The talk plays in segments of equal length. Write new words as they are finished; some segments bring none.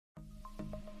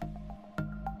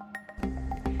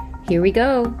Here we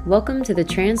go. Welcome to the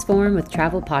Transform with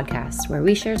Travel podcast, where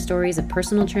we share stories of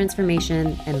personal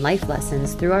transformation and life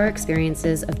lessons through our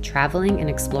experiences of traveling and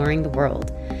exploring the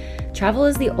world. Travel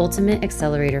is the ultimate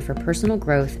accelerator for personal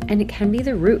growth, and it can be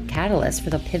the root catalyst for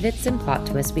the pivots and plot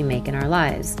twists we make in our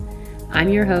lives. I'm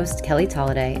your host, Kelly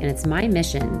Tolliday, and it's my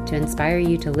mission to inspire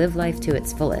you to live life to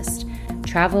its fullest,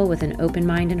 travel with an open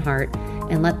mind and heart,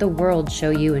 and let the world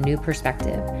show you a new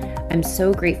perspective. I'm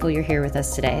so grateful you're here with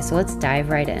us today, so let's dive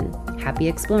right in. Happy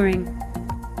exploring.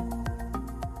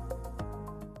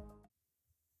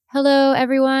 Hello,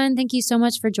 everyone. Thank you so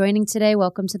much for joining today.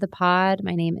 Welcome to the pod.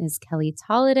 My name is Kelly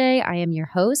Tolliday. I am your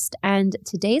host, and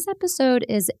today's episode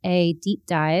is a deep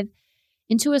dive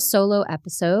into a solo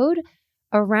episode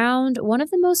around one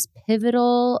of the most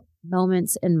pivotal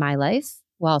moments in my life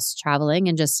whilst traveling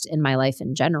and just in my life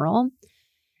in general.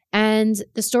 And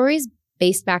the story is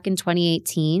based back in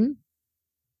 2018.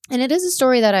 And it is a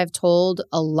story that I've told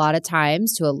a lot of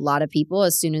times to a lot of people.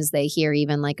 As soon as they hear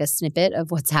even like a snippet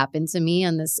of what's happened to me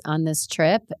on this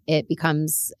trip, it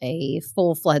becomes a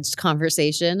full-fledged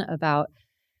conversation about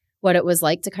what it was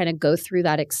like to kind of go through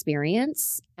that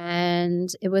experience. And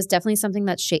it was definitely something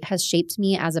that has shaped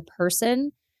me as a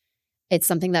person. It's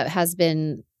something that has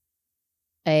been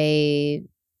a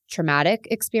traumatic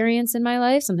experience in my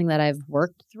life, something that I've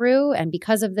worked through. And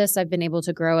because of this, I've been able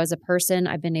to grow as a person.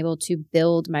 I've been able to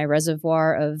build my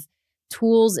reservoir of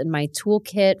tools in my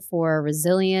toolkit for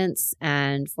resilience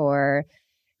and for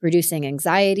reducing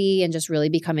anxiety and just really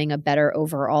becoming a better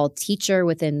overall teacher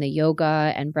within the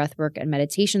yoga and breathwork and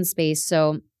meditation space.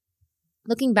 So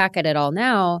looking back at it all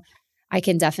now, I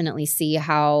can definitely see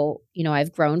how,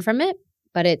 I've grown from it,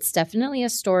 but it's definitely a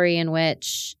story in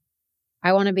which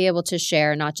I want to be able to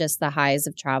share not just the highs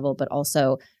of travel, but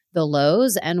also the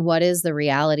lows and what is the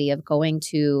reality of going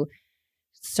to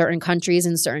certain countries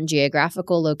in certain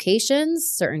geographical locations,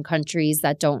 certain countries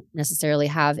that don't necessarily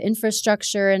have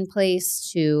infrastructure in place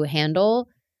to handle,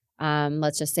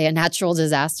 let's just say, a natural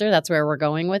disaster. That's where we're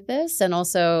going with this. And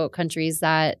also countries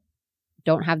that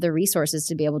don't have the resources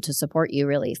to be able to support you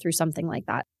really through something like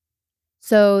that.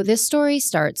 So this story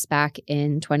starts back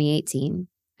in 2018.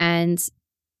 And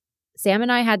Sam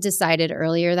and I had decided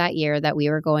earlier that year that we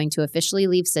were going to officially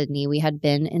leave Sydney. We had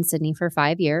been in Sydney for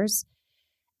 5 years.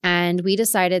 And we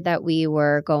decided that we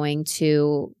were going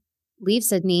to leave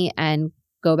Sydney and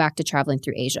go back to traveling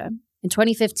through Asia. In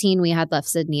 2015, we had left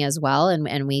Sydney as well,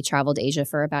 and we traveled Asia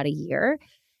for about a year.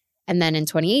 And then in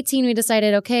 2018, we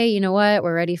decided, okay, you know what?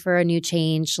 We're ready for a new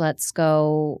change. Let's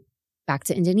go back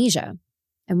to Indonesia.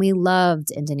 And we loved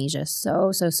Indonesia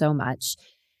so much.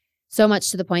 So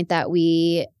much to the point that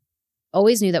we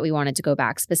always knew that we wanted to go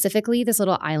back, specifically this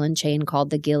little island chain called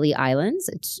the Gili Islands.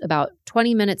 It's about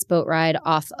 20 minutes boat ride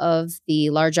off of the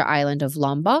larger island of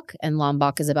Lombok. And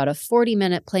Lombok is about a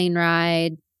 40-minute plane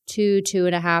ride,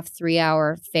 2.5,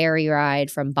 3-hour ferry ride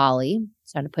from Bali.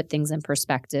 So to put things in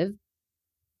perspective.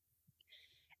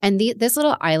 And this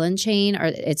little island chain,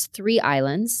 it's 3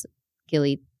 islands,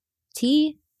 Gili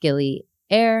T, Gili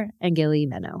Air, and Gili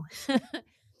Meno.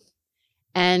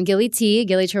 And Gili T,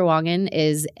 Gili Trawangan,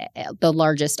 is the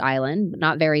largest island,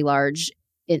 not very large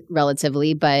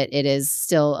relatively, but it is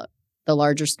still the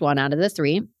largest one out of the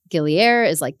 3. Gili Air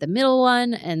is like the middle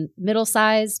one and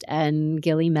middle-sized, and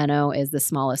Gili Meno is the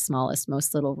smallest,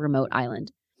 most little remote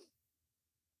island.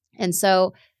 And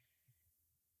so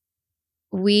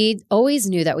we always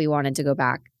knew that we wanted to go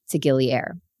back to Gili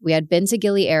Air. We had been to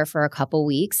Gili Air for a couple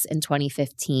weeks in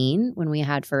 2015 when we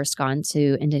had first gone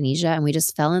to Indonesia, and we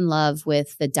just fell in love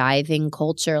with the diving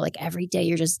culture. Like every day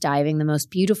you're just diving the most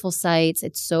beautiful sites.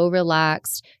 It's so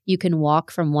relaxed. You can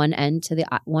walk from one end of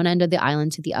the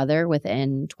island to the other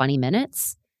within 20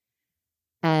 minutes.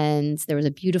 And there was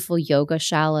a beautiful yoga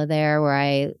shala there where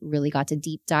I really got to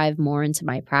deep dive more into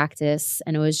my practice.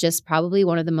 And it was just probably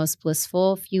one of the most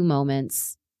blissful few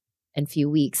moments and few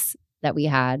weeks that we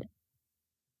had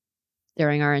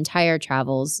during our entire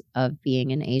travels of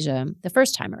being in Asia the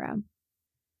first time around.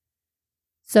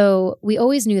 So we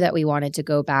always knew that we wanted to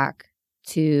go back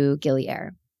to Gili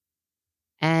Air.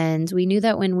 And we knew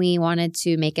that when we wanted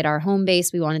to make it our home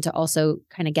base, we wanted to also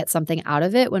kind of get something out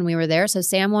of it when we were there. So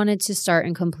Sam wanted to start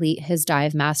and complete his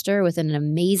dive master with an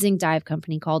amazing dive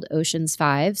company called Oceans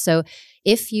 5. So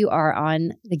if you are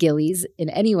on the Gilis in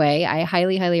any way, I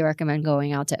highly, highly recommend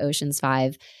going out to Oceans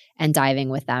 5 and diving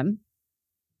with them.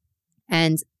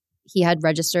 And he had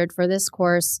registered for this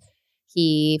course.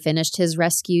 He finished his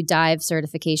rescue dive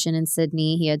certification in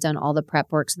Sydney. He had done all the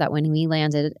prep work so that when we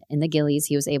landed in the Gilis,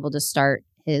 he was able to start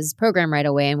his program right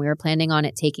away. And we were planning on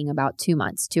it taking about 2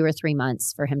 months, 2 or 3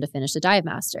 months for him to finish the dive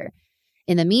master.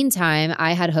 In the meantime,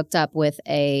 I had hooked up with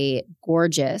a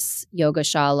gorgeous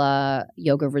yogashala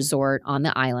yoga resort on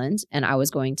the island, and I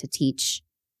was going to teach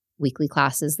weekly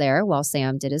classes there while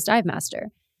Sam did his dive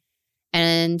master.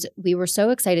 And we were so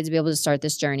excited to be able to start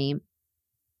this journey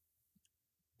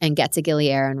and get to Gili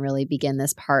Air and really begin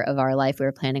this part of our life. We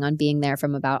were planning on being there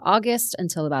from about August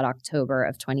until about October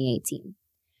of 2018.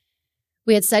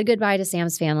 We had said goodbye to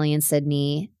Sam's family in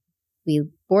Sydney. We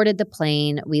boarded the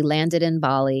plane. We landed in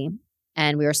Bali,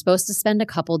 and we were supposed to spend a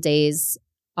couple days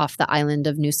off the island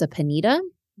of Nusa Penida,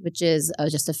 which is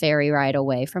just a ferry ride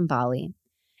away from Bali.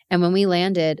 And when we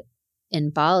landed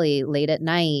in Bali late at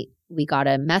night, we got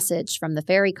a message from the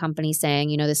ferry company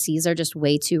saying, the seas are just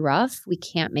way too rough. We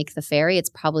can't make the ferry. It's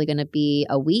probably going to be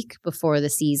a week before the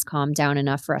seas calm down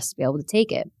enough for us to be able to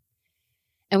take it.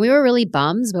 And we were really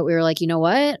bummed, but we were like, you know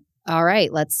what? All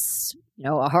right, let's,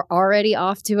 already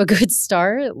off to a good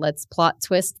start. Let's plot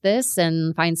twist this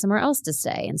and find somewhere else to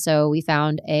stay. And so we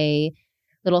found a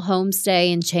little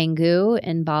homestay in Canggu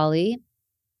in Bali,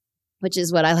 which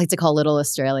is what I like to call Little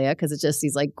Australia, because it's just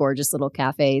these like gorgeous little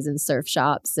cafes and surf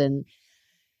shops and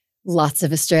lots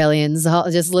of Australians all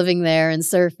just living there and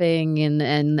surfing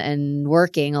and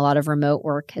working. A lot of remote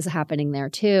work is happening there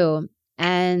too.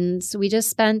 And so we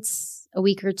just spent a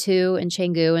week or two in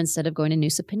Canggu instead of going to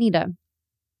Nusa Penida.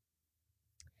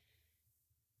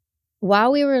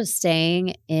 While we were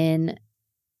staying in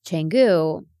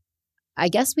Canggu, I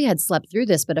guess we had slept through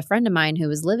this, but a friend of mine who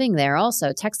was living there also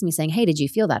texted me saying, hey, did you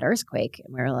feel that earthquake?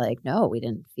 And we were like, no, we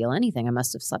didn't feel anything. I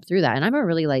must have slept through that. And I'm a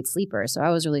really light sleeper, so I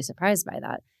was really surprised by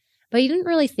that. But you didn't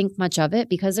really think much of it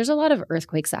because there's a lot of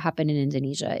earthquakes that happen in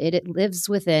Indonesia. It lives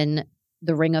within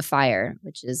the Ring of Fire,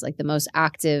 which is like the most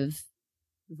active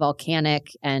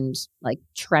volcanic and like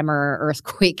tremor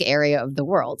earthquake area of the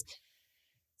world.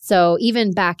 So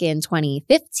even back in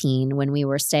 2015, when we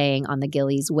were staying on the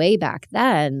Gili's way back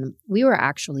then, we were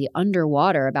actually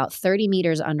underwater, about 30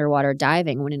 meters underwater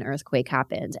diving when an earthquake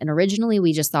happened. And originally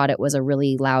we just thought it was a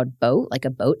really loud boat, like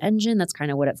a boat engine. That's kind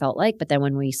of what it felt like. But then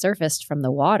when we surfaced from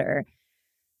the water,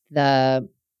 the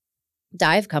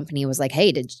dive company was like,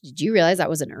 hey, did you realize that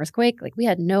was an earthquake? Like we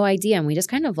had no idea. And we just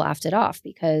kind of laughed it off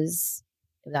because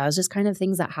that was just kind of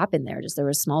things that happened there. Just there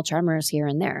were small tremors here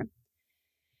and there.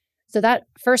 So that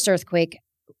first earthquake,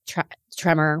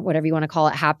 tremor, whatever you want to call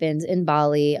it, happened in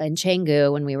Bali, in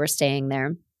Canggu when we were staying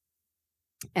there.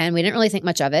 And we didn't really think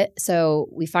much of it. So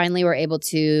we finally were able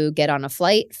to get on a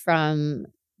flight from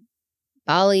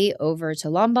Bali over to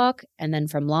Lombok. And then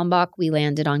from Lombok, we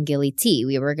landed on Gili T.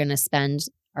 We were going to spend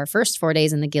our first 4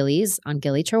 days in the Gilis on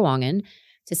Gili Trawangan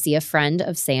to see a friend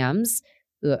of Sam's,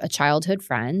 a childhood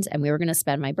friend, and we were going to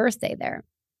spend my birthday there.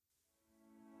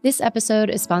 This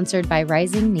episode is sponsored by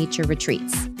Rising Nature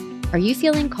Retreats. Are you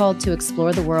feeling called to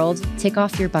explore the world, tick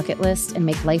off your bucket list, and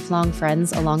make lifelong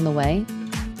friends along the way?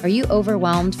 Are you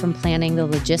overwhelmed from planning the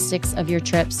logistics of your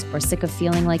trips or sick of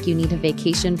feeling like you need a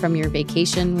vacation from your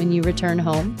vacation when you return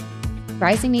home?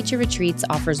 Rising Nature Retreats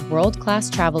offers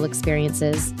world-class travel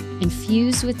experiences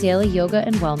infused with daily yoga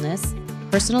and wellness,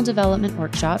 personal development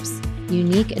workshops,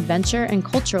 unique adventure and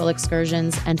cultural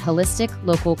excursions, and holistic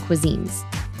local cuisines.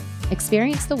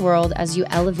 Experience the world as you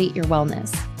elevate your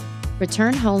wellness.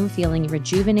 Return home feeling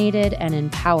rejuvenated and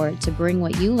empowered to bring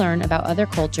what you learn about other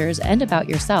cultures and about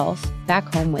yourself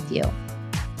back home with you.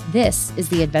 This is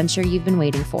the adventure you've been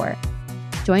waiting for.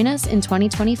 Join us in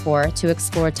 2024 to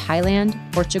explore Thailand,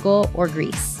 Portugal, or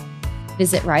Greece.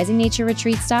 Visit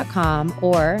risingnatureretreats.com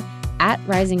or at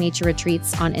Rising Nature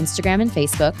Retreats on Instagram and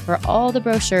Facebook for all the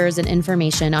brochures and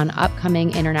information on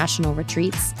upcoming international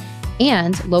retreats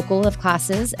and local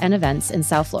classes and events in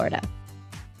South Florida.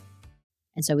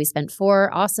 And so we spent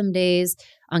 4 awesome days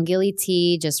on Gili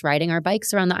T, just riding our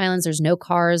bikes around the islands. There's no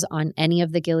cars on any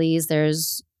of the Gilis.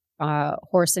 There's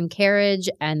horse and carriage,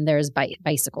 and there's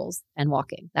bicycles and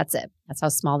walking. That's it. That's how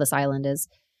small this island is.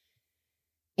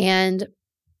 And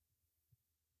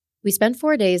we spent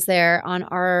 4 days there. On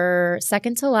our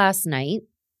second to last night,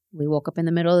 we woke up in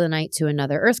the middle of the night to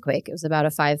another earthquake. It was about a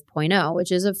 5.0,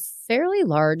 which is a fairly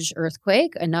large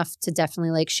earthquake, enough to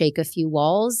definitely like shake a few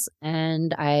walls.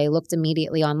 And I looked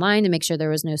immediately online to make sure there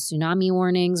was no tsunami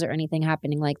warnings or anything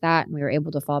happening like that. And we were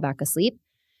able to fall back asleep.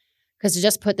 Because to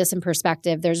just put this in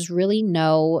perspective, there's really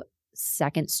no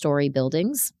second-story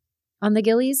buildings on the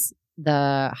Gilis.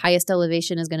 The highest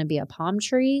elevation is going to be a palm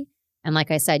tree. And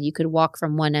like I said, you could walk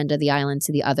from one end of the island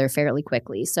to the other fairly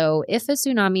quickly. So if a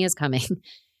tsunami is coming,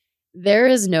 there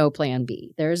is no plan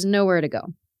B. There's nowhere to go.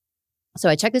 So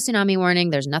I checked the tsunami warning.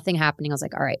 There's nothing happening. I was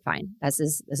like, all right, fine. This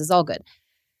is all good.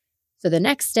 So the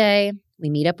next day, we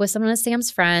meet up with some of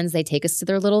Sam's friends. They take us to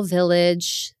their little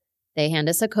village. They hand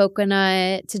us a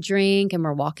coconut to drink, and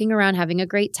we're walking around having a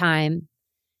great time.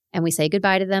 And we say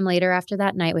goodbye to them later after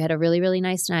that night. We had a really, really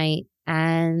nice night.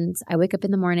 And I wake up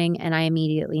in the morning and I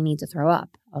immediately need to throw up.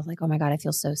 I was like, oh my God, I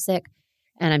feel so sick.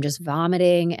 And I'm just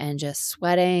vomiting and just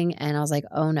sweating. And I was like,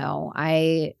 oh no,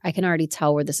 I can already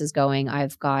tell where this is going.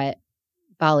 I've got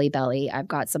Bali belly. I've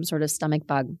got some sort of stomach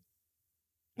bug.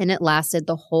 And it lasted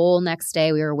the whole next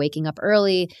day. We were waking up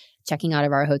early, checking out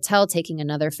of our hotel, taking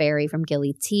another ferry from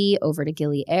Gili T over to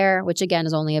Gili Air, which again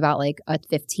is only about like a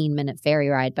 15-minute ferry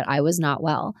ride, but I was not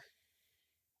well.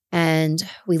 And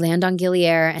we land on Gili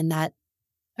Air, and that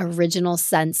original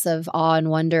sense of awe and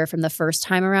wonder from the first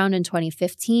time around in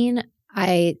 2015,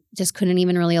 I just couldn't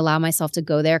even really allow myself to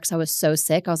go there because I was so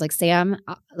sick. I was like, Sam,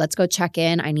 let's go check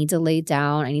in. I need to lay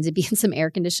down. I need to be in some air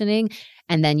conditioning.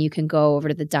 And then you can go over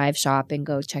to the dive shop and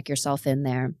go check yourself in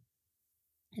there.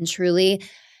 And truly,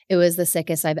 it was the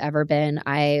sickest I've ever been.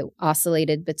 I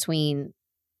oscillated between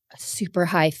a super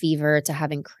high fever to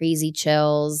having crazy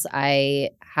chills. I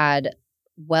had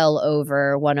well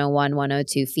over 101,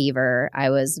 102 fever. I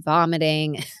was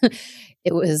vomiting.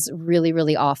 It was really,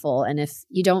 really awful. And if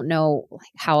you don't know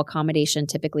how accommodation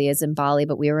typically is in Bali,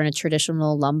 but we were in a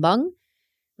traditional lumbung,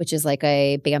 which is like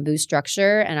a bamboo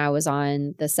structure. And I was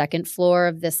on the second floor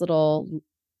of this little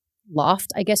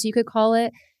loft, I guess you could call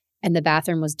it. And the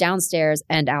bathroom was downstairs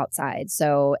and outside.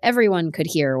 So everyone could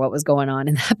hear what was going on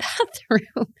in that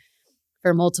bathroom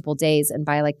for multiple days. And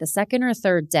by like the second or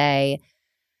third day,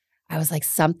 I was like,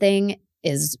 something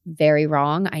is very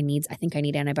wrong. I think I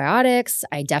need antibiotics.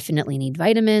 I definitely need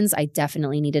vitamins. I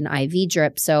definitely need an IV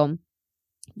drip. So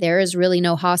there is really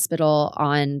no hospital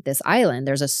on this island.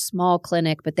 There's a small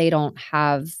clinic, but they don't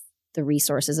have the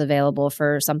resources available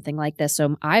for something like this.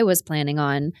 So I was planning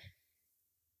on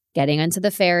getting onto the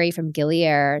ferry from Gili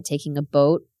Air, taking a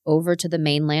boat over to the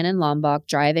mainland in Lombok,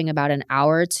 driving about an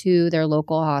hour to their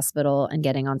local hospital and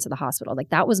getting onto the hospital. Like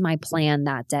that was my plan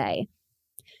that day.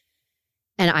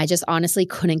 And I just honestly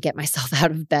couldn't get myself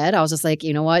out of bed. I was just like,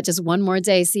 you know what, just one more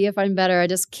day, see if I'm better. I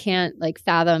just can't like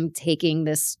fathom taking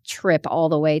this trip all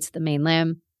the way to the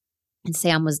mainland. And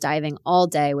Sam was diving all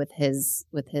day with his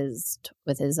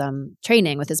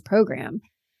training, with his program.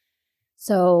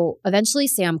 So eventually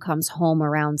Sam comes home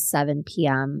around 7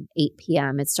 p.m., 8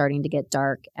 p.m. It's starting to get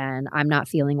dark and I'm not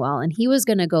feeling well. And he was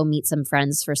going to go meet some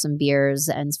friends for some beers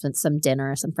and some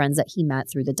dinner, some friends that he met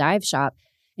through the dive shop.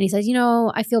 And he says, you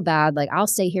know, I feel bad. Like, I'll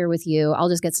stay here with you. I'll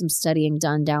just get some studying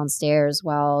done downstairs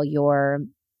while you're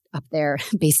up there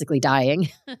basically dying.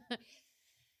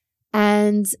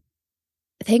 And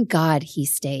thank God he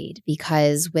stayed,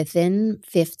 because within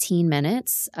 15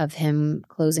 minutes of him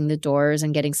closing the doors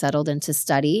and getting settled into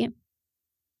study,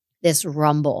 this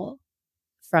rumble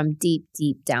from deep,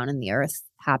 deep down in the earth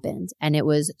happened. And it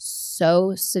was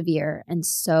so severe and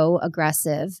so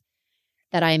aggressive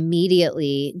that I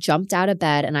immediately jumped out of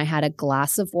bed and I had a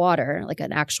glass of water, like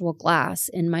an actual glass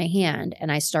in my hand.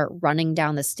 And I start running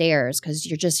down the stairs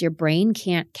because your brain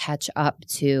can't catch up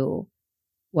to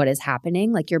what is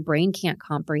happening. Like your brain can't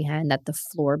comprehend that the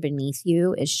floor beneath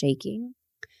you is shaking.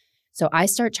 So I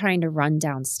start trying to run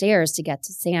downstairs to get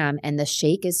to Sam, and the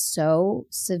shake is so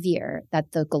severe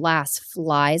that the glass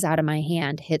flies out of my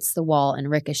hand, hits the wall, and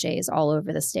ricochets all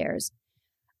over the stairs.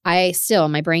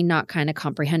 My brain not kind of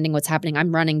comprehending what's happening.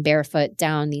 I'm running barefoot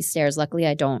down these stairs. Luckily,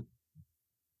 I don't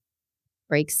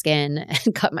break skin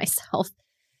and cut myself.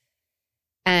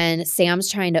 And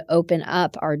Sam's trying to open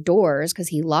up our doors because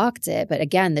he locked it. But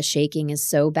again, the shaking is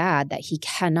so bad that he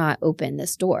cannot open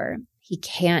this door. He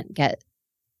can't get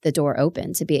the door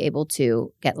open to be able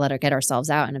to get ourselves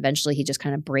out. And eventually he just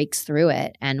kind of breaks through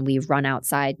it. And we run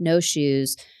outside, no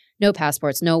shoes, no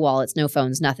passports, no wallets, no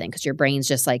phones, nothing, because your brain's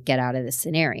just like, get out of this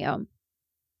scenario.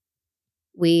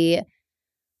 We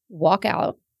walk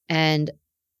out and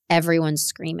everyone's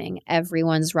screaming.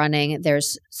 Everyone's running.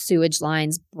 There's sewage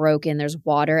lines broken. There's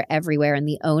water everywhere. And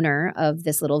the owner of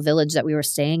this little village that we were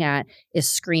staying at is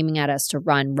screaming at us to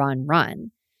run, run,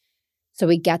 run. So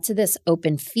we get to this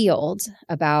open field,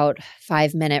 about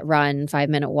 5-minute run,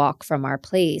 5-minute walk from our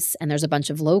place. And there's a bunch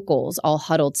of locals all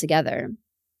huddled together.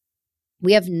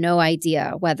 We have no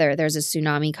idea whether there's a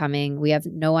tsunami coming. We have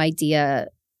no idea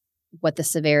what the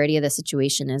severity of the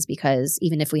situation is, because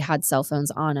even if we had cell phones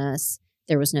on us,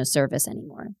 there was no service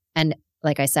anymore. And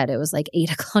like I said, it was like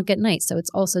 8 o'clock at night. So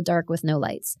it's also dark with no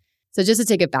lights. So just to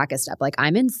take it back a step, like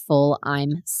I'm in full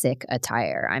I'm sick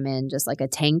attire. I'm in just like a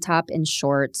tank top and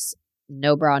shorts,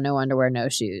 no bra, no underwear, no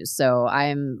shoes. So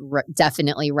I'm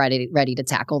definitely ready to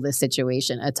tackle this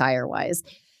situation attire-wise.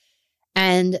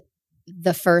 And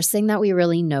the first thing that we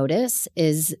really notice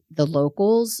is the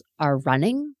locals are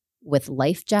running with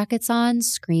life jackets on,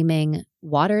 screaming,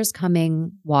 "Water's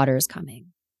coming, water's coming."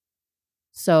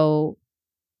 So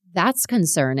that's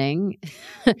concerning.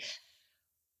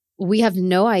 We have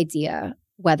no idea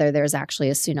whether there's actually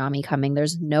a tsunami coming.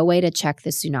 There's no way to check the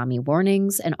tsunami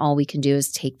warnings, and all we can do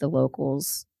is take the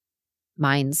locals'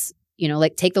 minds,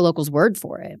 take the locals' word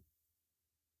for it.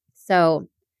 So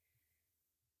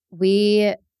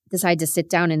we decide to sit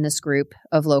down in this group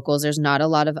of locals. There's not a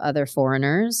lot of other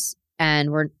foreigners,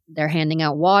 and they're handing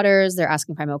out waters. They're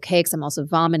asking if I'm okay because I'm also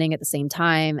vomiting at the same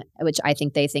time, which I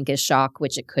think they think is shock,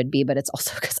 which it could be, but it's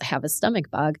also because I have a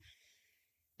stomach bug.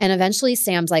 And eventually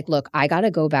Sam's like, look, I got to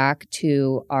go back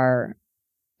to our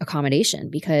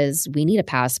accommodation because we need a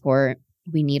passport,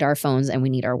 we need our phones, and we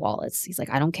need our wallets. He's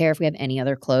like, I don't care if we have any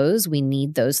other clothes. We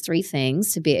need those 3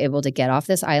 things to be able to get off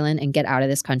this island and get out of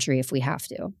this country if we have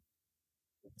to.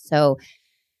 So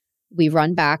we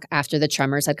run back after the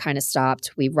tremors had kind of stopped.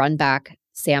 We run back.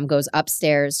 Sam goes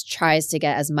upstairs, tries to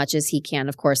get as much as he can.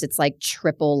 Of course, it's like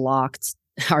triple locked.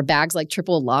 Our bag's like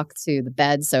triple locked to the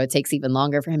bed, so it takes even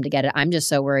longer for him to get it. I'm just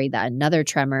so worried that another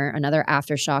tremor, another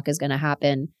aftershock is going to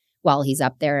happen while he's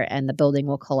up there and the building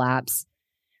will collapse.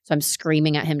 So I'm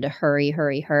screaming at him to hurry,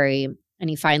 hurry, hurry. And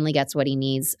he finally gets what he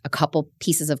needs: a couple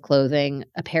pieces of clothing,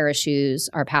 a pair of shoes,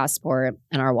 our passport,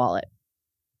 and our wallet.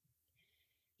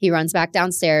 He runs back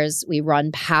downstairs. We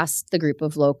run past the group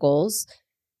of locals.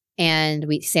 And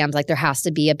Sam's like, there has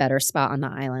to be a better spot on the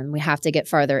island. We have to get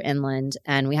farther inland,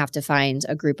 and we have to find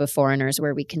a group of foreigners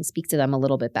where we can speak to them a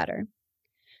little bit better.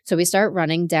 So we start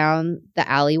running down the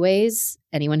alleyways.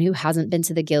 Anyone who hasn't been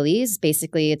to the Gillies,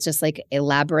 basically it's just like a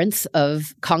labyrinth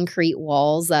of concrete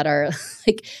walls that are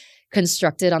like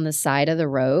constructed on the side of the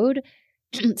road,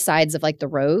 sides of like the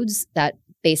roads that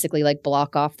basically like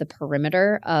block off the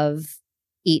perimeter of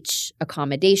each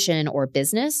accommodation or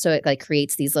business. So it like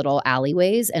creates these little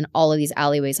alleyways, and all of these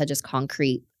alleyways had just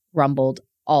concrete rumbled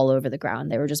all over the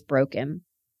ground. They were just broken.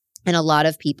 And a lot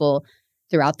of people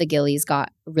throughout the Gillies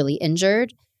got really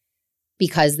injured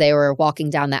because they were walking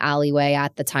down the alleyway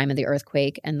at the time of the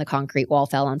earthquake and the concrete wall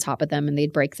fell on top of them and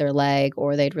they'd break their leg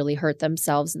or they'd really hurt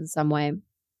themselves in some way. And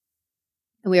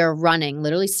we are running,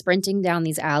 literally sprinting down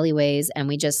these alleyways, and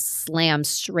we just slam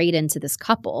straight into this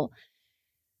couple.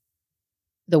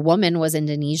 The woman was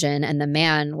Indonesian and the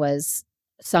man was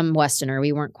some Westerner.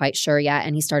 We weren't quite sure yet.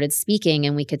 And he started speaking,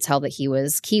 and we could tell that he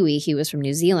was Kiwi. He was from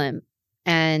New Zealand.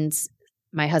 And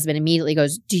my husband immediately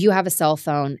goes, do you have a cell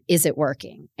phone? Is it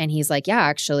working? And he's like, yeah,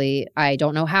 actually, I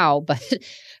don't know how, but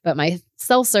my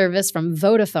cell service from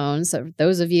Vodafone. So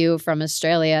those of you from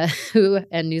Australia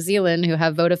and New Zealand who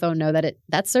have Vodafone know that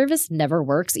that service never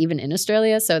works even in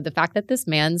Australia. So the fact that this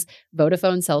man's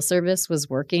Vodafone cell service was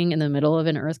working in the middle of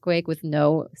an earthquake with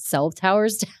no cell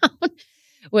towers down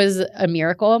was a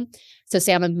miracle. So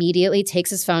Sam immediately takes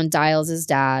his phone, dials his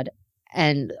dad,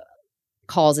 and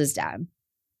calls his dad.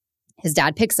 His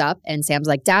dad picks up, and Sam's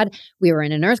like, Dad, we were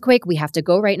in an earthquake. We have to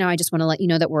go right now. I just want to let you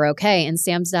know that we're okay. And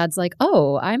Sam's dad's like,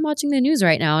 oh, I'm watching the news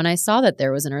right now, and I saw that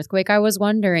there was an earthquake. I was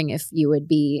wondering if you would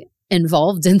be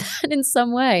involved in that in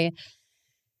some way.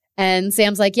 And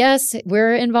Sam's like, yes,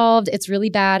 we're involved. It's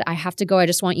really bad. I have to go. I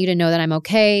just want you to know that I'm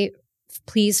okay.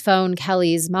 Please phone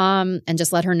Kelly's mom and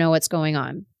just let her know what's going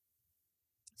on.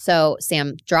 So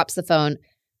Sam drops the phone.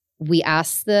 We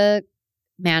asked the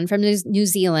man from New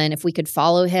Zealand if we could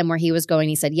follow him where he was going.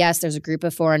 He said, yes, there's a group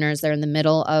of foreigners. They're in the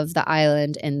middle of the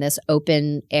island in this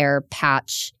open air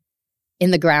patch in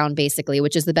the ground, basically,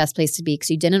 which is the best place to be because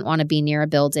you didn't want to be near a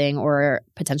building or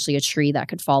potentially a tree that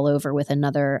could fall over with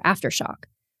another aftershock.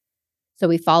 So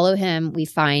we follow him. We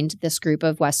find this group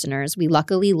of Westerners. We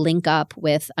luckily link up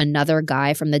with another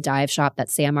guy from the dive shop that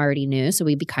Sam already knew. So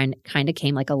we kind of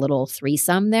came like a little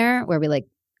threesome there where we like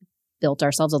built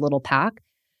ourselves a little pack.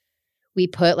 We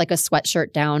put like a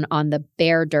sweatshirt down on the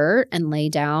bare dirt and lay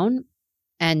down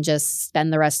and just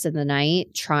spend the rest of the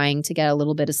night trying to get a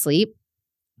little bit of sleep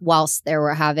whilst they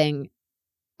were having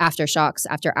aftershocks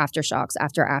after aftershocks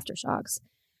after aftershocks.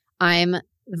 I'm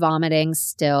vomiting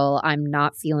still. I'm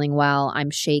not feeling well.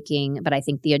 I'm shaking, but I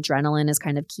think the adrenaline is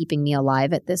kind of keeping me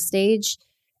alive at this stage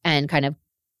and kind of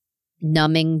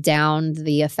numbing down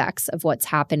the effects of what's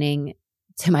happening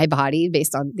to my body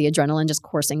based on the adrenaline just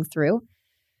coursing through.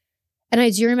 And I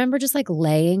do remember just like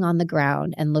laying on the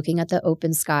ground and looking at the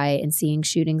open sky and seeing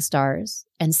shooting stars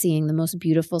and seeing the most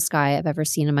beautiful sky I've ever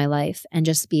seen in my life and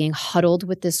just being huddled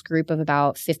with this group of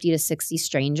about 50 to 60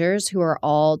 strangers who are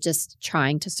all just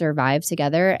trying to survive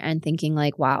together and thinking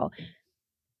like, wow,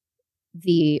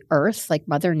 the earth, like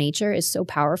Mother Nature is so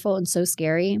powerful and so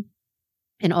scary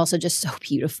and also just so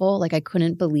beautiful. Like I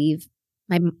couldn't believe,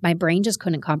 my brain just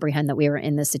couldn't comprehend that we were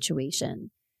in this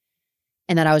situation.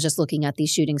 And then I was just looking at these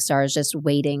shooting stars, just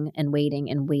waiting and waiting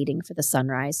and waiting for the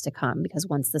sunrise to come, because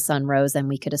once the sun rose, then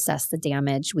we could assess the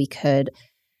damage. We could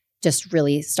just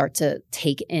really start to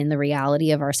take in the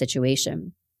reality of our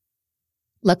situation.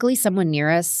 Luckily, someone near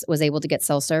us was able to get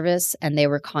cell service, and they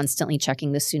were constantly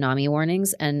checking the tsunami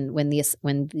warnings. And when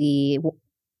the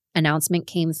announcement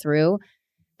came through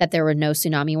that there were no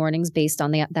tsunami warnings based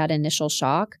on that initial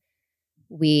shock,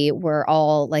 we were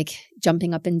all like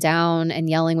jumping up and down and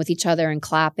yelling with each other and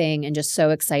clapping and just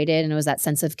so excited. And it was that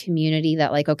sense of community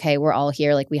that like, okay, we're all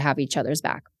here, like we have each other's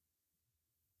back.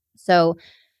 So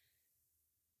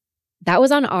that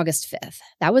was on August 5th.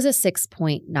 That was a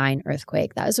 6.9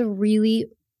 earthquake. That was a really,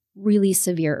 really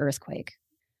severe earthquake.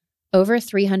 Over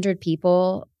 300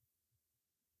 people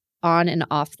on and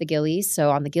off the Gillies, so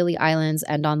on the Gili Islands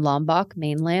and on Lombok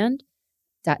mainland,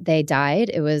 that they died.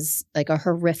 It was like a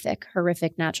horrific,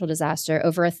 horrific natural disaster.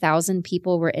 Over 1,000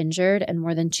 people were injured and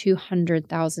more than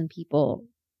 200,000 people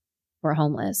were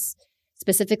homeless.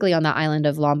 Specifically on the island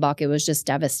of Lombok, it was just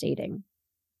devastating.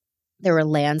 There were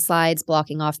landslides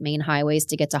blocking off main highways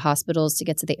to get to hospitals, to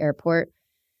get to the airport.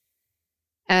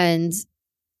 And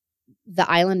the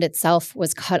island itself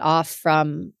was cut off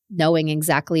from knowing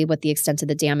exactly what the extent of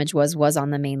the damage was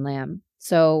on the mainland.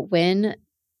 So when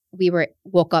we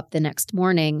woke up the next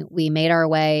morning, we made our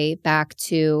way back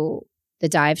to the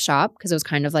dive shop, because it was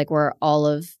kind of like where all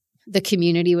of the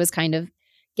community was kind of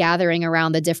gathering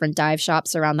around the different dive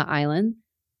shops around the island.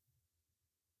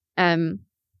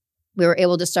 We were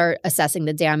able to start assessing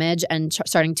the damage and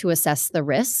starting to assess the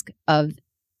risk of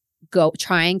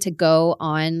trying to go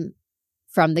on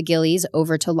from the Gillies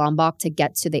over to Lombok to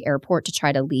get to the airport to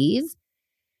try to leave,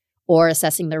 or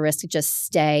assessing the risk to just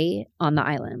stay on the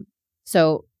island.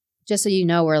 So just so you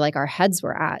know where like our heads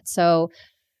were at. So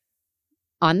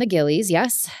on the Gillies,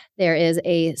 yes, there is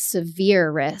a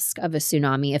severe risk of a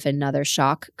tsunami if another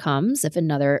shock comes, if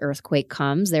another earthquake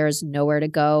comes. There's nowhere to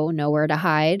go, nowhere to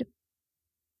hide.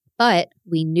 But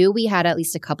we knew we had at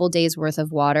least a couple days worth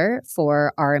of water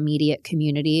for our immediate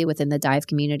community within the dive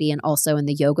community, and also in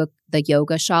the yoga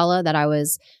shala that I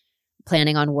was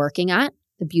planning on working at.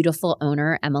 The beautiful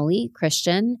owner, Emily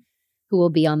Christian, who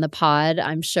will be on the pod,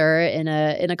 I'm sure, in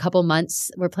a couple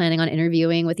months. We're planning on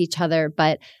interviewing with each other,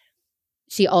 but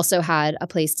she also had a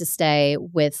place to stay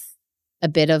with a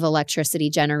bit of electricity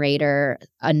generator,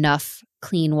 enough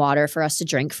clean water for us to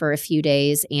drink for a few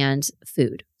days, and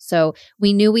food. So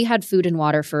we knew we had food and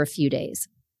water for a few days,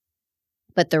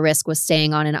 but the risk was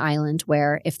staying on an island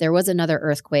where if there was another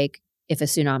earthquake, if a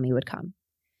tsunami would come.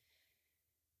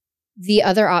 The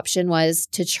other option was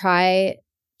to try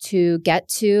to get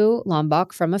to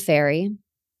Lombok from a ferry.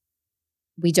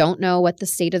 We don't know what the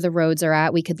state of the roads are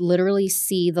at. We could literally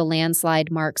see the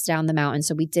landslide marks down the mountain.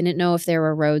 So we didn't know if there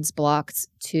were roads blocked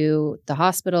to the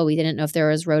hospital. We didn't know if there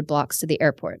was roadblocks to the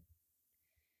airport.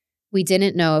 We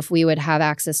didn't know if we would have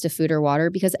access to food or water,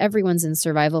 because everyone's in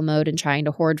survival mode and trying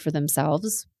to hoard for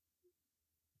themselves.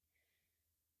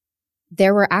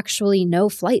 There were actually no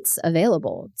flights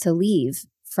available to leave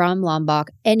from Lombok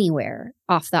anywhere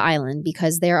off the island,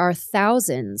 because there are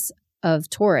thousands of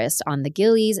tourists on the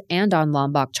Gillies and on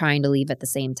Lombok trying to leave at the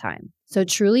same time. So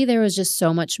truly, there was just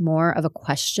so much more of a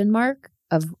question mark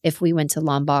of if we went to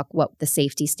Lombok, what the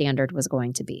safety standard was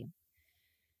going to be.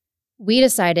 We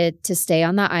decided to stay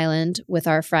on the island with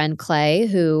our friend Clay,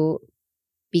 who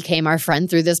became our friend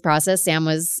through this process. Sam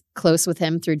was close with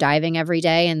him through diving every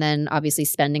day, and then obviously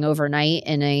spending overnight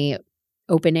in a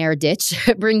open air ditch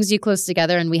brings you close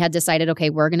together. And we had decided, okay,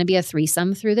 we're going to be a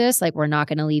threesome through this. Like, we're not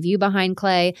going to leave you behind,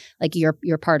 Clay. Like,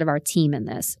 you're part of our team in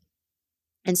this.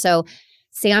 And so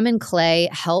Sam and Clay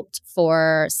helped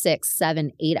for 6,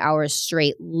 7, 8 hours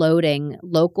straight, loading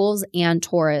locals and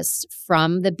tourists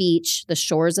from the beach, the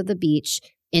shores of the beach,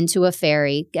 into a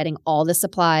ferry, getting all the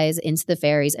supplies into the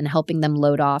ferries and helping them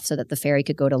load off so that the ferry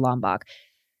could go to Lombok.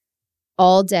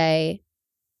 All day,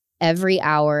 every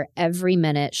hour, every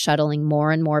minute, shuttling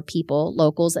more and more people,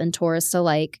 locals and tourists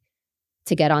alike,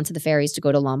 to get onto the ferries to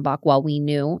go to Lombok, while we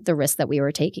knew the risk that we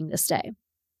were taking to stay.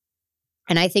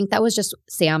 And I think that was just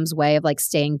Sam's way of like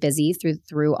staying busy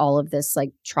through all of this like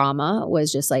trauma,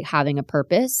 was just like having a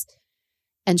purpose.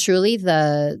 And truly,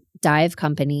 the dive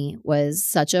company was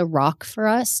such a rock for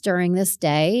us during this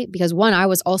day, because one, I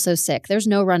was also sick. There's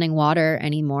no running water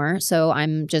anymore. So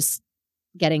I'm just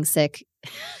getting sick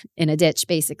in a ditch,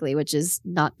 basically, which is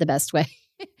not the best way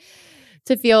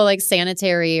to feel like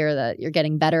sanitary or that you're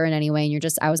getting better in any way. And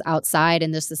I was outside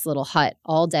in this little hut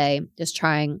all day, just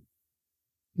trying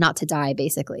not to die,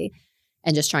 basically,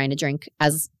 and just trying to drink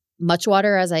as much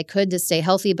water as I could to stay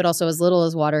healthy, but also as little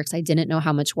as water, because I didn't know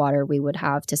how much water we would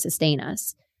have to sustain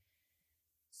us.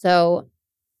 So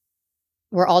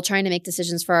we're all trying to make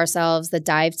decisions for ourselves. The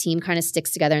dive team kind of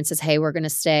sticks together and says, hey, we're going to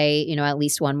stay, at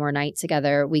least one more night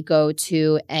together. We go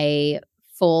to a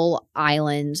full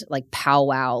island, like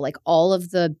powwow, like all of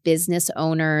the business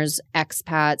owners,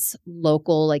 expats,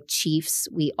 local like chiefs,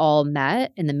 we all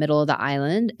met in the middle of the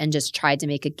island and just tried to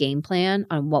make a game plan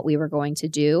on what we were going to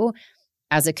do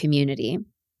as a community,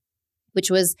 which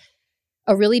was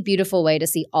a really beautiful way to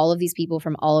see all of these people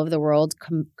from all over the world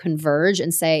converge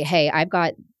and say, hey, I've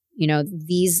got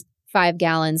these 5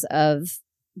 gallons of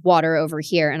water over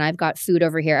here, and I've got food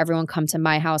over here. Everyone come to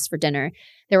my house for dinner.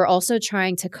 They were also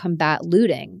trying to combat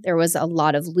looting. There was a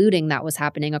lot of looting that was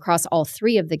happening across all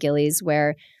 3 of the Gillies,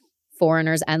 where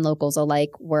foreigners and locals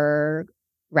alike were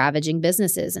ravaging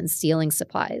businesses and stealing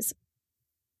supplies.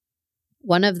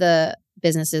 One of the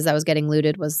businesses that was getting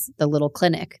looted was the little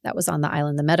clinic that was on the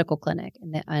island, the medical clinic,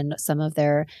 and some of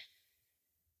their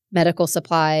medical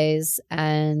supplies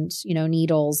and,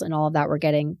 needles and all of that were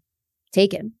getting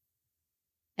taken.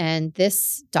 And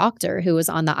this doctor who was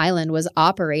on the island was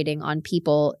operating on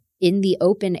people in the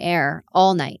open air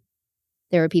all night.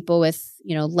 There were people with,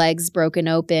 legs broken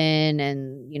open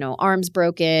and, arms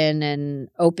broken and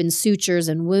open sutures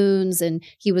and wounds. And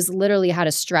he was literally had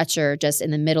a stretcher just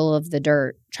in the middle of the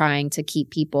dirt trying to keep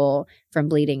people from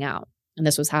bleeding out. And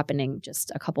this was happening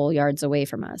just a couple yards away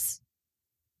from us.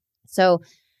 So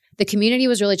the community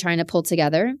was really trying to pull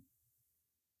together.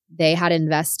 They had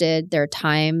invested their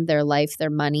time, their life, their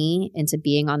money into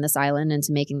being on this island and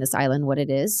to making this island what it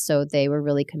is. So they were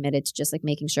really committed to just like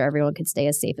making sure everyone could stay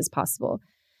as safe as possible.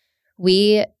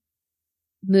 We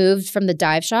moved from the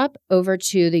dive shop over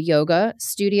to the yoga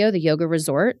studio, the yoga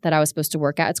resort that I was supposed to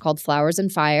work at. It's called Flowers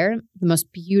and Fire. The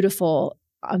most beautiful,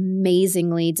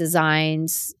 amazingly designed,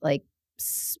 like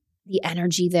the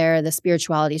energy there, the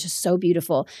spirituality is just so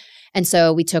beautiful. And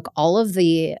so we took all of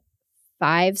the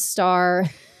 5-star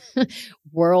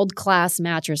world-class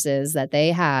mattresses that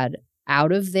they had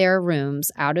out of their rooms,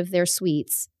 out of their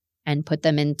suites, and put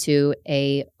them into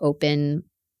a open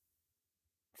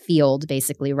field,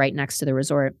 basically right next to the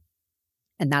resort.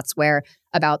 And that's where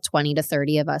about 20 to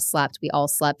 30 of us slept. We all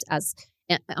slept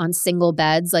on single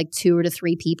beds, like 2 to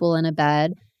 3 people in a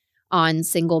bed, on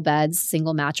single beds,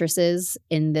 single mattresses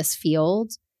in this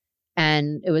field.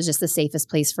 And it was just the safest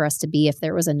place for us to be. If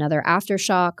there was another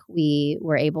aftershock, we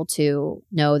were able to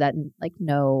know that like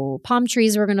no palm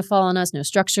trees were going to fall on us, no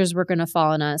structures were going to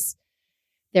fall on us.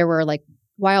 There were like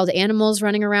wild animals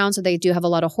running around. So they do have a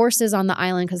lot of horses on the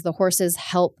island because the horses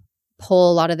help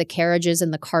pull a lot of the carriages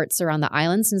and the carts around the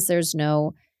island since there's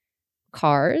no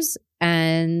cars.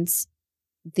 And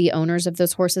the owners of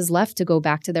those horses left to go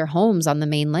back to their homes on the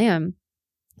mainland.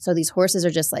 So these horses are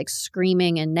just like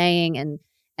screaming and neighing and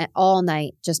all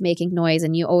night, just making noise.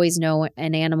 And you always know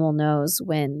an animal knows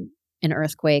when an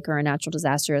earthquake or a natural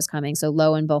disaster is coming. So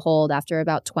lo and behold, after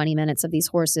about 20 minutes of these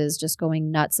horses just going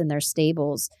nuts in their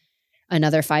stables,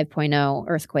 another 5.0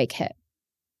 earthquake hit.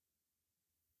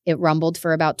 It rumbled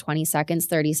for about 20 seconds,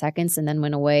 30 seconds, and then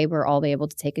went away. We're all able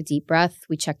to take a deep breath.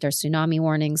 We checked our tsunami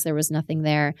warnings. There was nothing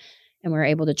there. And we were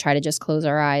able to try to just close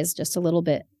our eyes just a little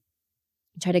bit,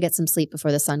 try to get some sleep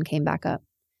before the sun came back up.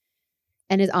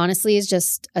 And it honestly is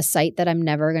just a sight that I'm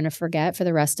never going to forget for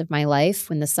the rest of my life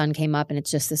when the sun came up and it's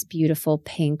just this beautiful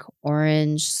pink,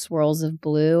 orange swirls of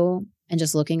blue. And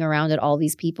just looking around at all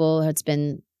these people, it's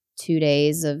been 2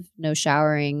 days of no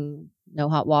showering, no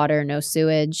hot water, no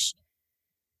sewage,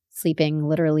 sleeping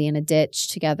literally in a ditch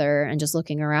together and just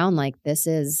looking around like this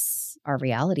is our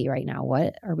reality right now.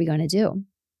 What are we going to do?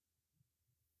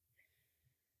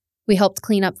 We helped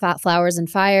clean up Flowers and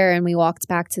Fire and we walked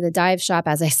back to the dive shop.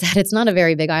 As I said, it's not a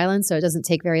very big island, so it doesn't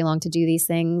take very long to do these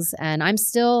things. And I'm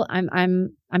still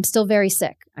very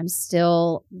sick. I'm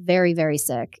still very, very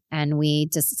sick. And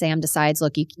Sam decides,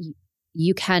 look,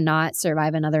 you cannot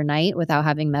survive another night without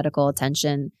having medical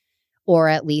attention or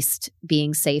at least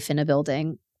being safe in a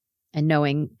building and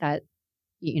knowing that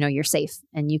you're safe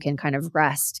and you can kind of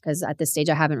rest, because at this stage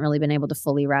I haven't really been able to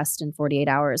fully rest in 48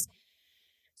 hours.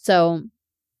 So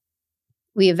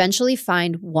we eventually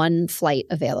find one flight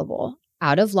available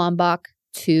out of Lombok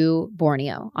to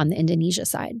Borneo on the Indonesia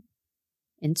side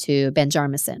into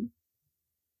Banjarmasin.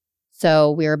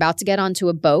 So we were about to get onto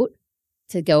a boat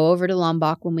to go over to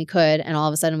Lombok when we could, and all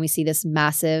of a sudden we see this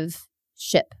massive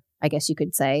ship, I guess you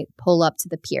could say, pull up to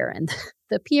the pier. And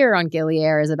the pier on Gili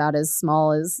Air is about as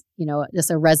small as,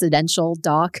 just a residential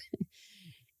dock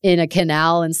in a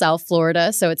canal in South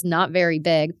Florida. So it's not very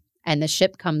big. And the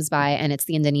ship comes by and it's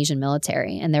the Indonesian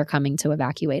military and they're coming to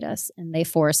evacuate us. And they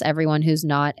force everyone who's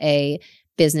not a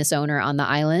business owner on the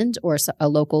island or a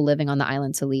local living on the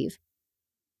island to leave.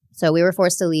 So we were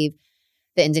forced to leave.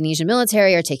 The Indonesian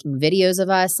military are taking videos of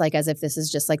us, like as if this is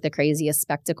just like the craziest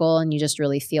spectacle. And you just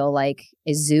really feel like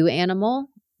a zoo animal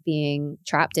being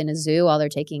trapped in a zoo while they're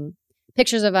taking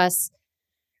pictures of us.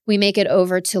 We make it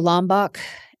over to Lombok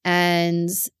and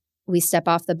we step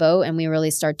off the boat and we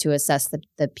really start to assess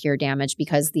the pure damage,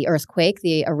 because the earthquake,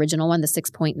 the original one, the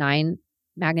 6.9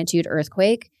 magnitude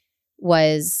earthquake,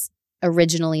 was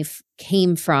originally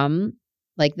came from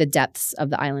like the depths of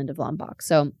the island of Lombok.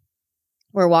 So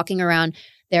we're walking around.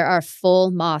 There are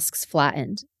full mosques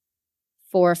flattened,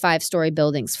 4 or 5 story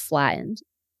buildings flattened,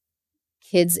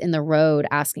 kids in the road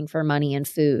asking for money and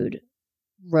food.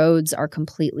 Roads are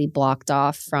completely blocked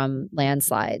off from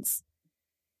landslides.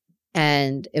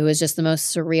 And it was just the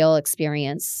most surreal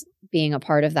experience being a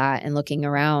part of that and looking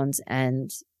around and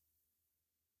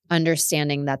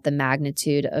understanding that the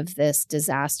magnitude of this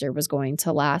disaster was going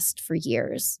to last for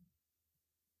years.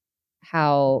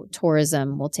 How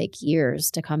tourism will take years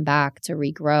to come back, to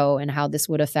regrow, and how this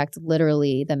would affect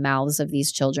literally the mouths of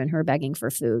these children who are begging for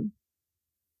food.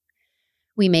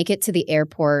 We make it to the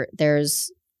airport.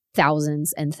 There's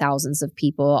thousands and thousands of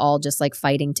people all just like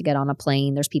fighting to get on a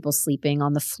plane. There's people sleeping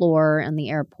on the floor in the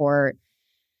airport.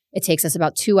 It takes us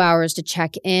about 2 hours to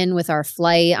check in with our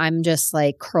flight. I'm just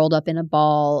like curled up in a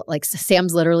ball. Like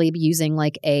Sam's literally using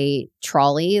like a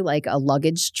trolley, like a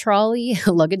luggage trolley,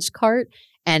 a luggage cart.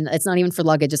 And it's not even for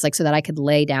luggage. It's like so that I could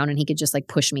lay down and he could just like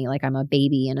push me like I'm a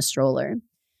baby in a stroller.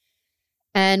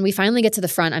 And we finally get to the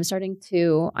front. I'm starting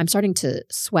to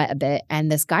sweat a bit.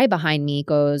 And this guy behind me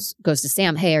goes to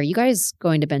Sam, "Hey, are you guys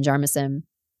going to Banjarmasin?"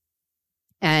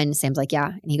 And Sam's like, "Yeah."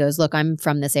 And he goes, "Look, I'm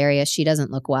from this area. She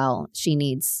doesn't look well. She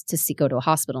needs to go to a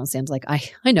hospital." And Sam's like,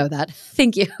 I know that.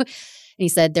 Thank you. And he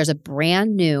said, "There's a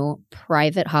brand new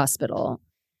private hospital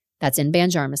that's in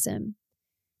Banjarmasin.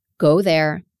 Go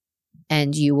there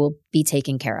and you will be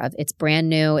taken care of. It's brand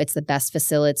new. It's the best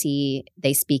facility.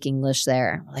 They speak English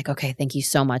there." We're like, "Okay, thank you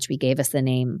so much." We gave us the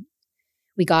name.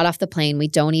 We got off the plane. We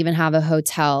don't even have a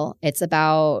hotel. It's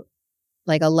about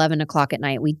like 11 o'clock at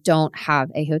night. We don't have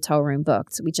a hotel room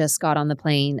booked. We just got on the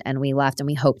plane and we left and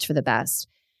we hoped for the best.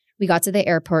 We got to the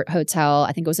airport hotel.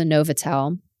 I think it was a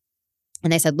Novotel.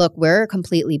 And they said, "Look, we're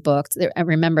completely booked."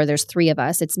 Remember, there's 3 of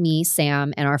us. It's me,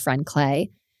 Sam, and our friend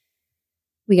Clay.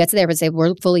 We get to the airport and say,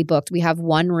 "We're fully booked. We have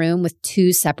 1 room with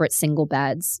 2 separate single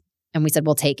beds." And we said,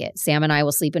 "We'll take it. Sam and I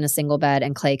will sleep in a single bed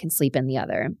and Clay can sleep in the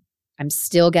other." I'm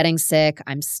still getting sick.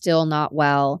 I'm still not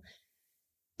well.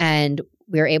 And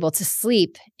we were able to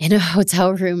sleep in a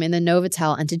hotel room in the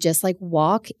Novotel and to just like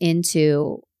walk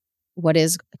into what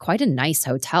is quite a nice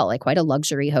hotel, like quite a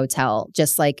luxury hotel,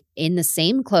 just like in the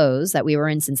same clothes that we were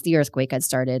in since the earthquake had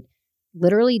started.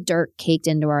 Literally dirt caked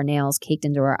into our nails, caked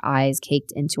into our eyes,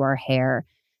 caked into our hair,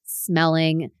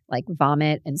 smelling like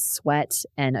vomit and sweat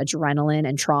and adrenaline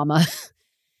and trauma.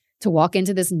 To walk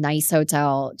into this nice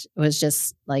hotel was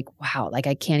just like, wow, like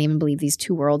I can't even believe these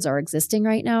 2 worlds are existing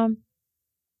right now.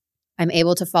 I'm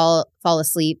able to fall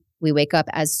asleep. We wake up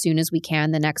as soon as we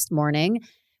can the next morning.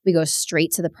 We go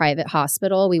straight to the private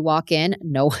hospital. We walk in.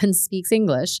 No one speaks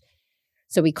English.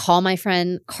 So we call my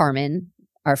friend Carmen,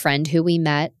 our friend who we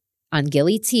met on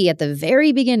Gili T at the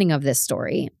very beginning of this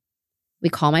story. We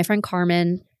call my friend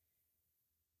Carmen.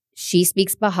 She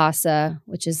speaks Bahasa,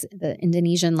 which is the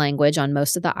Indonesian language on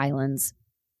most of the islands.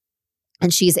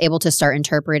 And she's able to start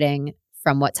interpreting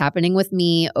from what's happening with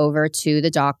me over to the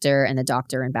doctor and the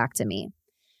doctor and back to me.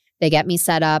 They get me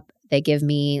set up. They give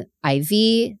me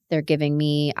IV. They're giving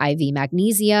me IV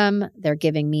magnesium. They're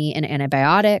giving me an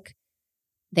antibiotic.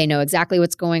 They know exactly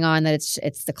what's going on, that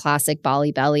it's the classic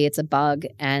Bali belly. It's a bug,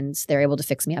 and they're able to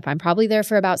fix me up. I'm probably there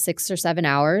for about 6 or 7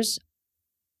 hours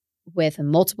with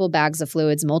multiple bags of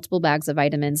fluids, multiple bags of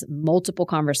vitamins, multiple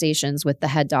conversations with the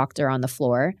head doctor on the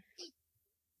floor.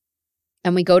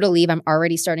 And we go to leave. I'm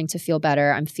already starting to feel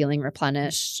better. I'm feeling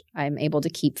replenished. I'm able to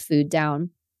keep food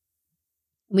down.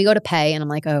 We go to pay and I'm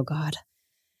like, oh God.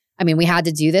 I mean, we had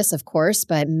to do this, of course,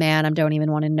 but man, I don't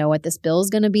even want to know what this bill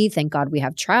is going to be. Thank God we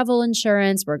have travel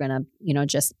insurance. We're going to,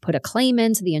 just put a claim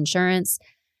into the insurance.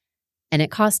 And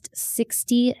it cost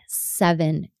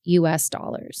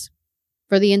 $67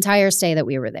 for the entire stay that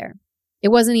we were there. It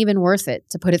wasn't even worth it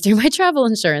to put it through my travel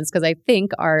insurance because I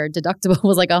think our deductible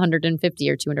was like $150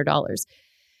 or $200.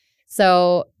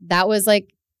 So that was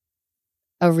like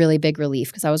a really big relief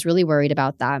because I was really worried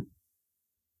about that.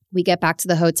 We get back to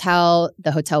the hotel.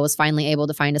 The hotel was finally able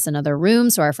to find us another room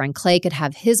so our friend Clay could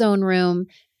have his own room.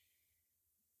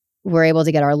 We're able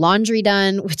to get our laundry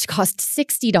done, which cost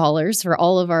 $60 for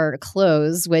all of our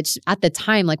clothes, which at the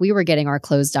time, like we were getting our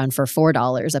clothes done for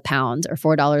 $4 a pound or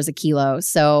 $4 a kilo.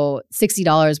 So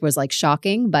 $60 was like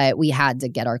shocking, but we had to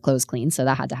get our clothes clean. So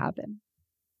that had to happen.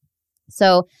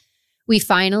 So we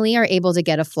finally are able to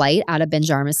get a flight out of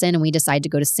Banjarmasin and we decide to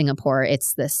go to Singapore.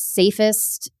 It's the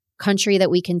safest country that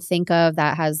we can think of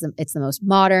it's the most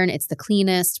modern, it's the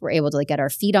cleanest. We're able to get our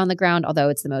feet on the ground, although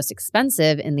it's the most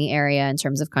expensive in the area in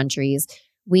terms of countries.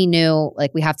 We knew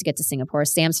we have to get to Singapore.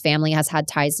 Sam's family has had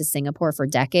ties to Singapore for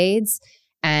decades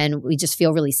and we just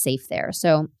feel really safe there.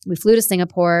 So we flew to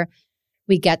Singapore.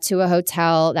 We get to a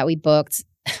hotel that we booked.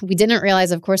 We didn't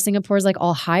realize, of course, Singapore is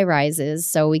all high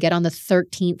rises. So we get on the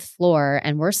 13th floor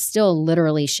and we're still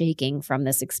literally shaking from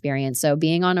this experience. So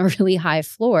being on a really high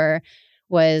floor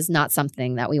was not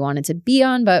something that we wanted to be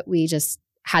on, but we just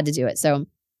had to do it. So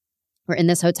we're in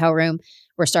this hotel room.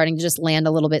 We're starting to just land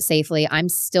a little bit safely. I'm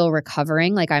still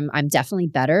recovering. I'm definitely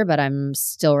better, but I'm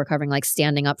still recovering.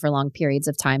 Standing up for long periods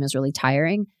of time is really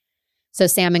tiring. So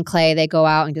Sam and Clay, they go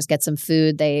out and just get some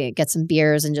food. They get some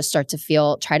beers and just try to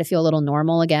feel a little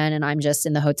normal again. And I'm just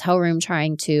in the hotel room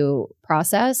trying to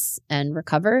process and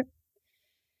recover.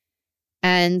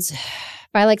 And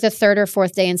by the third or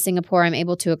fourth day in Singapore, I'm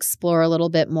able to explore a little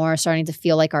bit more, starting to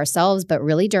feel like ourselves. But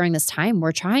really during this time,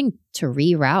 we're trying to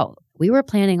reroute. We were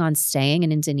planning on staying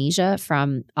in Indonesia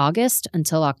from August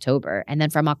until October. And then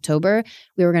from October,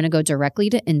 we were going to go directly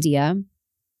to India.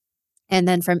 And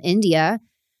then from India,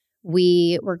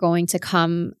 we were going to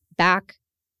come back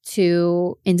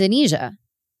to Indonesia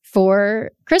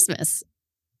for Christmas.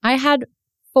 I had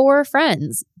 4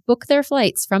 friends book their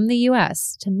flights from the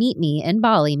US to meet me in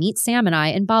Bali, meet Sam and I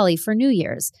in Bali for New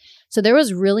Year's. So there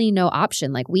was really no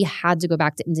option. We had to go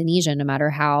back to Indonesia no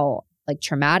matter how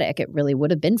traumatic it really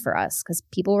would have been for us because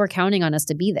people were counting on us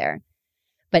to be there.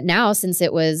 But now, since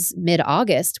it was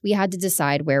mid-August, we had to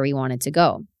decide where we wanted to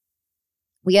go.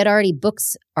 We had already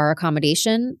booked our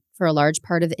accommodation for a large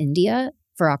part of India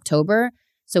for October.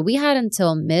 So we had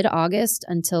until mid-August,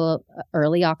 until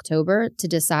early October to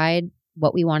decide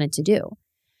what we wanted to do.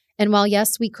 And while,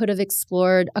 yes, we could have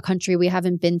explored a country we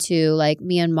haven't been to, like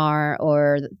Myanmar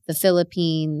or the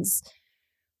Philippines,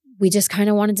 we just kind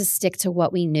of wanted to stick to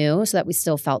what we knew so that we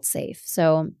still felt safe.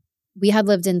 So we had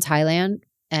lived in Thailand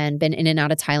and been in and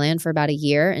out of Thailand for about a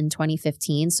year in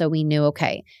 2015. So we knew,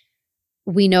 okay,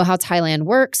 we know how Thailand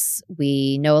works.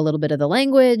 We know a little bit of the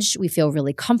language. We feel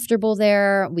really comfortable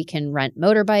there. We can rent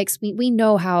motorbikes. We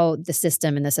know how the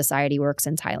system and the society works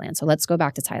in Thailand. So let's go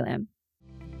back to Thailand.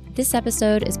 This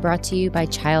episode is brought to you by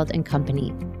Child &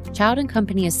 Company. Child &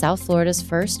 Company is South Florida's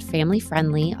first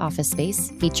family-friendly office space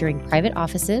featuring private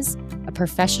offices, a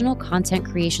professional content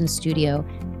creation studio,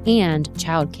 and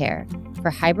childcare for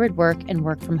hybrid work and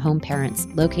work-from-home parents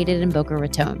located in Boca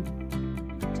Raton.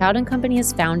 Child & Company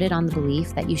is founded on the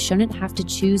belief that you shouldn't have to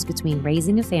choose between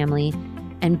raising a family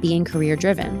and being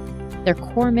career-driven. Their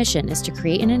core mission is to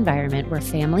create an environment where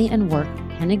family and work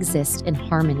can exist in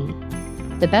harmony.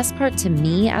 The best part to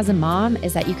me as a mom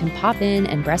is that you can pop in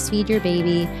and breastfeed your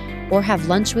baby or have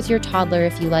lunch with your toddler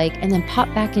if you like, and then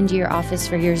pop back into your office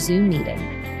for your Zoom meeting,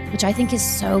 which I think is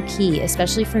so key,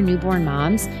 especially for newborn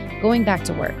moms going back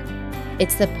to work.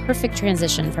 It's the perfect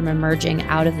transition from emerging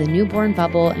out of the newborn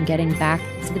bubble and getting back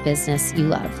to the business you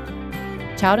love.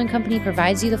 Child & Company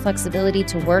provides you the flexibility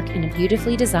to work in a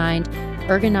beautifully designed,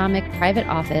 ergonomic private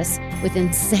office with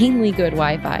insanely good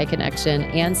Wi-Fi connection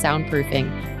and soundproofing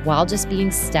while just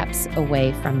being steps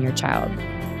away from your child.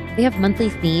 They have monthly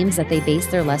themes that they base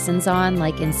their lessons on,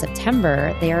 like in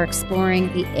September, they are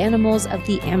exploring the animals of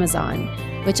the Amazon,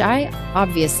 which I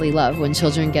obviously love when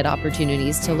children get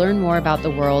opportunities to learn more about the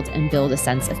world and build a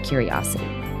sense of curiosity.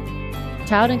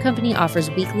 Child & Company offers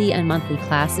weekly and monthly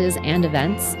classes and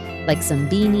events like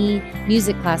Zumbini,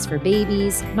 music class for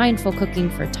babies, mindful cooking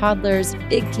for toddlers,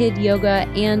 big kid yoga,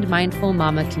 and mindful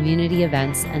mama community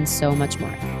events, and so much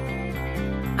more.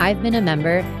 I've been a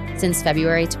member since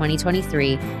February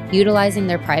 2023, utilizing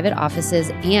their private offices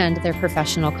and their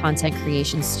professional content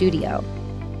creation studio.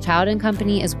 Child &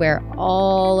 Company is where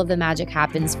all of the magic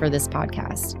happens for this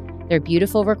podcast. Their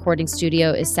beautiful recording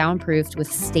studio is soundproofed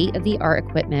with state-of-the-art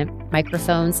equipment,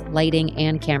 microphones, lighting,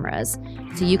 and cameras,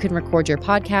 so you can record your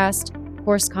podcast,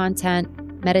 course content,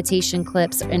 meditation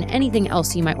clips, and anything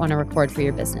else you might want to record for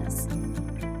your business.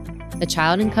 The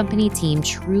Child & Company team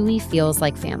truly feels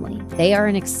like family. They are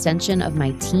an extension of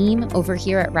my team over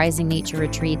here at Rising Nature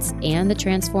Retreats and the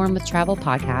Transform with Travel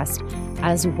podcast,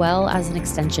 as well as an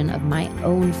extension of my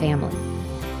own family.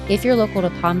 If you're local to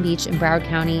Palm Beach and Broward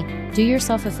County, do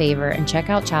yourself a favor and check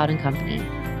out Child & Company.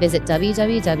 Visit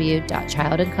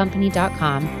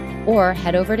www.childandcompany.com or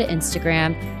head over to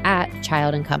Instagram at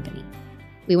Child & Company.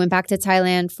 We went back to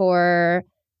Thailand for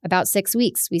about 6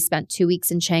 weeks. We spent 2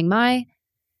 weeks in Chiang Mai,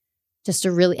 just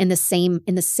to really in the same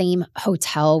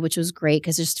hotel, which was great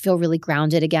because just feel really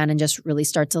grounded again and just really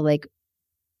start to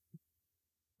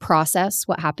process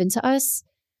what happened to us.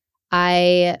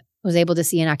 I was able to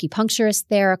see an acupuncturist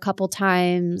there a couple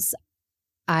times.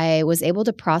 I was able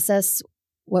to process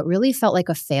what really felt like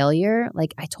a failure.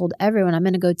 Like I told everyone, I'm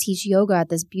going to go teach yoga at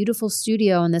this beautiful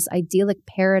studio in this idyllic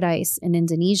paradise in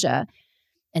Indonesia.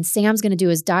 And Sam's going to do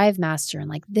his dive master. And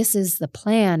like, this is the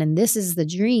plan and this is the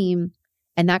dream.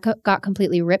 And that got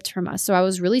completely ripped from us. So I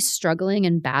was really struggling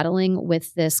and battling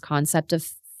with this concept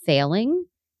of failing,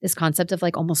 this concept of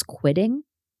like almost quitting.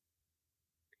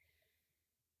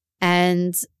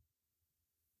 And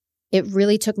it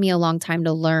really took me a long time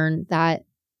to learn that,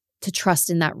 to trust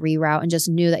in that reroute, and just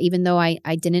knew that even though I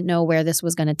didn't know where this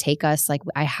was going to take us, like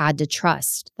I had to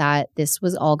trust that this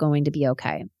was all going to be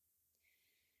okay.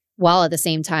 While at the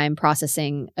same time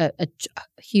processing a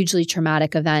hugely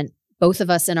traumatic event, both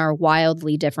of us in our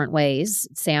wildly different ways.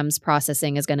 Sam's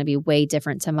processing is going to be way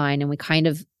different to mine. And we kind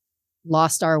of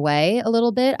lost our way a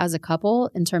little bit as a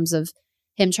couple in terms of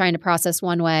him trying to process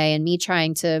one way and me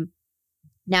trying to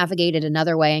navigate it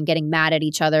another way, and getting mad at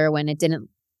each other when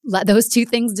those two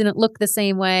things didn't look the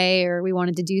same way, or we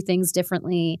wanted to do things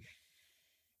differently.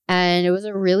 And it was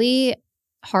a really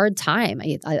hard time.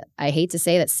 I hate to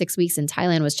say that 6 weeks in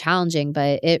Thailand was challenging,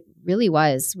 but it really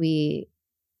was. We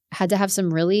had to have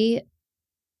some really,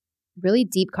 really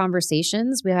deep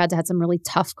conversations. We had to have some really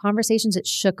tough conversations. It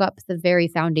shook up the very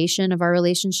foundation of our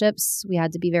relationships. We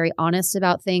had to be very honest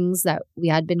about things that we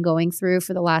had been going through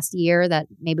for the last year, that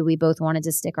maybe we both wanted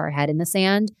to stick our head in the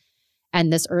sand.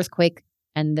 And this earthquake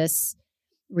and this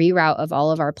reroute of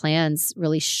all of our plans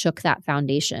really shook that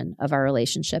foundation of our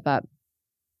relationship up.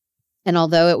 And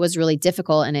although it was really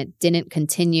difficult, and it didn't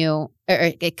continue, or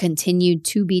it continued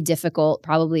to be difficult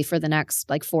probably for the next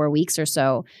like 4 weeks or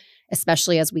so,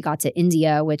 especially as we got to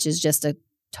India, which is just a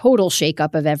total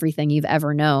shakeup of everything you've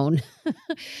ever known.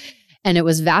 And it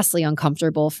was vastly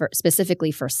uncomfortable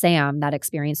specifically for Sam, that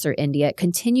experience through India. It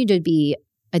continued to be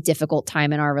a difficult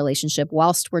time in our relationship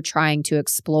whilst we're trying to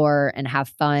explore and have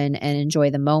fun and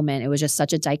enjoy the moment. It was just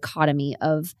such a dichotomy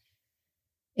of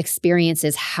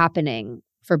experiences happening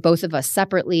for both of us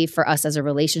separately, for us as a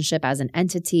relationship, as an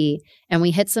entity. And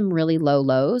we hit some really low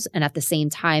lows, and at the same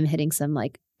time hitting some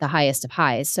like the highest of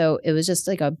highs. So it was just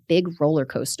like a big roller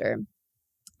coaster.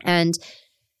 And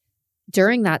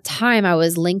during that time, I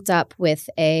was linked up with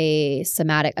a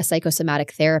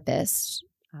psychosomatic therapist.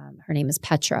 Her name is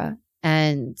Petra.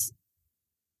 And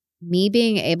me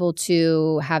being able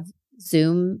to have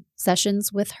Zoom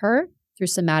sessions with her through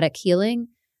somatic healing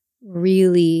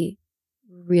really,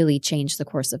 really changed the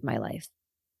course of my life.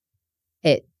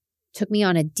 It took me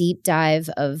on a deep dive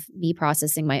of me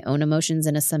processing my own emotions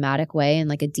in a somatic way, and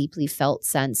like a deeply felt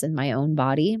sense in my own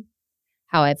body,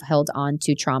 how I've held on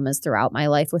to traumas throughout my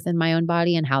life within my own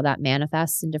body and how that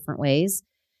manifests in different ways.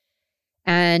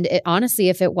 And honestly,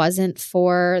 if it wasn't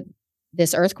for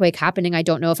this earthquake happening, I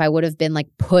don't know if I would have been like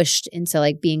pushed into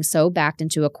like being so backed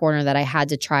into a corner that I had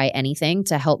to try anything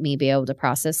to help me be able to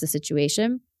process the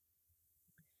situation.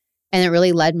 And it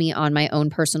really led me on my own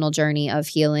personal journey of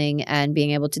healing and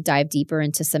being able to dive deeper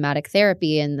into somatic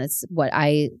therapy. And that's what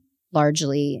I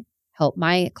largely help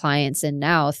my clients in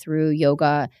now through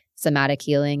yoga, somatic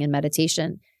healing, and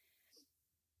meditation.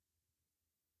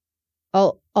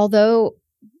 Although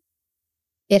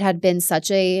it had been such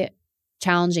a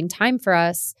challenging time for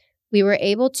us, we were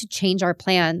able to change our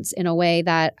plans in a way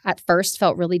that at first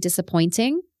felt really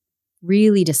disappointing.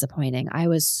 I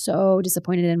was so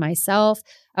disappointed in myself.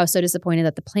 I was so disappointed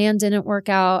that the plan didn't work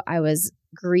out. I was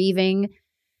really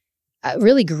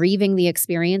grieving the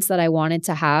experience that I wanted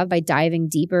to have by diving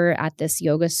deeper at this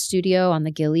yoga studio on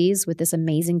the Gillies with this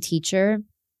amazing teacher.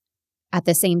 At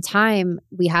the same time,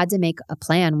 we had to make a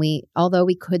plan. Although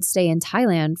we could stay in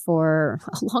Thailand for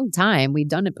a long time, we'd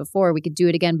done it before, we could do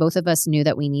it again. Both of us knew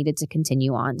that we needed to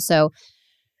continue on. So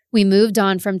we moved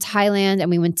on from Thailand and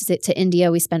we went to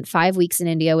India. We spent 5 weeks in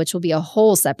India, which will be a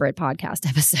whole separate podcast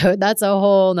episode. That's a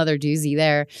whole nother doozy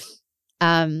there.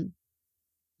 And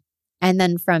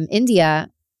then from India,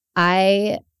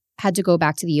 I had to go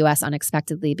back to the US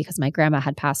unexpectedly because my grandma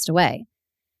had passed away.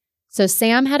 So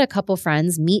Sam had a couple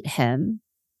friends meet him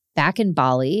back in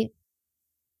Bali,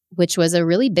 which was a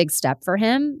really big step for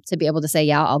him to be able to say,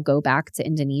 yeah, I'll go back to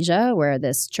Indonesia where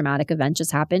this traumatic event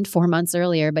just happened 4 months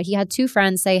earlier. But he had two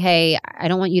friends say, hey, I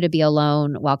don't want you to be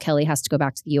alone while Kelly has to go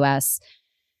back to the US.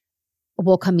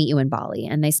 We'll come meet you in Bali.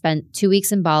 And they spent 2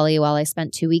 weeks in Bali while I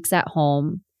spent 2 weeks at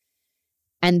home.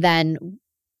 And then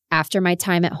after my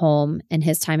time at home and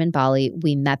his time in Bali,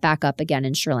 we met back up again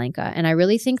in Sri Lanka. And I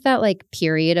really think that like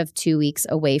period of 2 weeks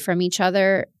away from each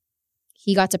other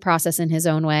he got to process in his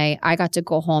own way. I got to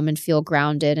go home and feel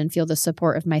grounded and feel the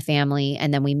support of my family.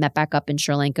 And then we met back up in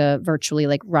Sri Lanka, virtually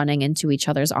like running into each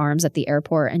other's arms at the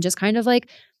airport and just kind of like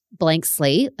blank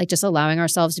slate, like just allowing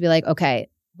ourselves to be like, okay,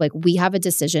 like we have a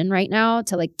decision right now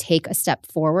to like take a step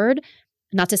forward.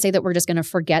 Not to say that we're just going to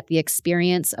forget the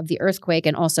experience of the earthquake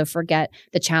and also forget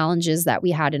the challenges that we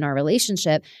had in our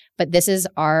relationship, but this is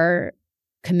our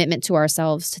commitment to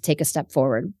ourselves to take a step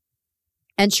forward.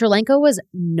 And Sri Lanka was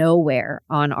nowhere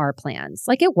on our plans.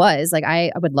 Like it was, like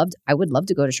I would love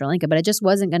to go to Sri Lanka, but it just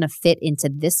wasn't going to fit into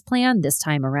this plan this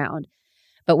time around.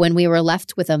 But when we were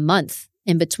left with a month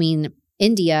in between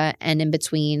India and in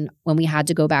between when we had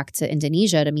to go back to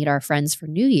Indonesia to meet our friends for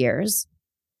New Year's,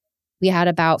 we had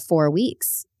about 4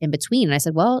 weeks in between. And I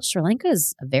said, well, Sri Lanka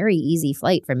is a very easy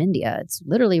flight from India. It's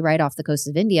literally right off the coast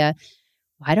of India.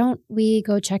 Why don't we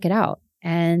go check it out?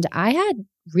 And I had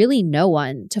really no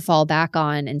one to fall back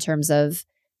on in terms of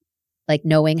like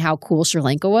knowing how cool Sri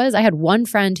Lanka was. I had one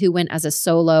friend who went as a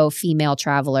solo female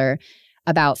traveler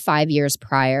about 5 years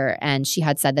prior, and she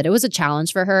had said that it was a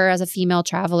challenge for her as a female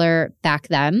traveler back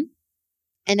then.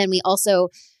 And then we also,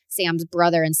 Sam's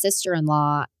brother and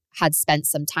sister-in-law had spent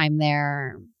some time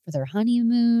there for their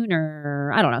honeymoon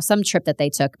or I don't know, some trip that they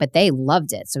took, but they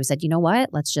loved it. So we said, you know what,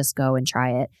 let's just go and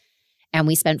try it. And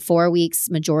we spent 4 weeks,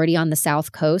 majority on the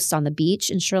south coast, on the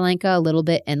beach in Sri Lanka, a little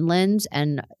bit inland,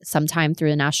 and sometime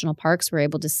through the national parks, we're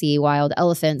able to see wild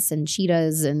elephants and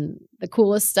cheetahs and the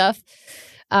coolest stuff.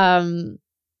 And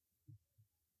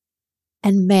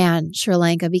man, Sri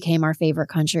Lanka became our favorite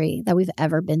country that we've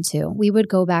ever been to. We would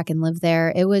go back and live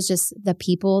there. It was just the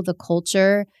people, the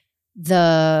culture,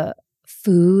 the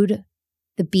food,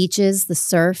 the beaches, the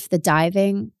surf, the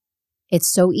diving. It's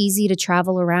so easy to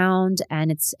travel around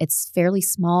and it's fairly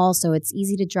small, so it's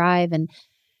easy to drive. And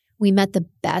we met the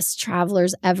best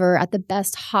travelers ever at the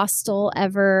best hostel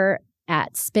ever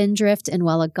at Spindrift in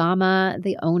Welagama.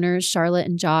 The owners, Charlotte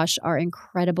and Josh, are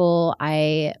incredible.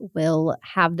 I will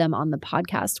have them on the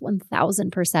podcast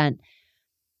 1000%.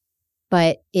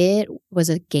 But it was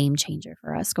a game changer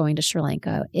for us going to Sri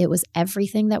Lanka. It was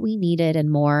everything that we needed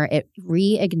and more. It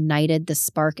reignited the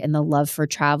spark and the love for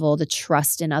travel, the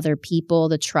trust in other people,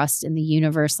 the trust in the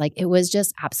universe. Like it was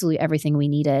just absolutely everything we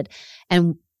needed.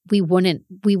 And we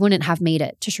wouldn't have made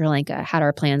it to Sri Lanka had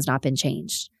our plans not been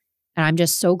changed. And I'm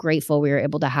just so grateful we were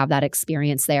able to have that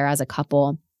experience there as a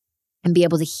couple and be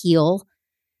able to heal.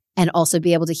 And also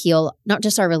be able to heal not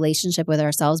just our relationship with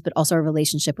ourselves, but also our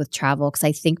relationship with travel. Because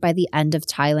I think by the end of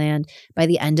Thailand, by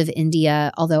the end of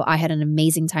India, although I had an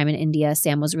amazing time in India,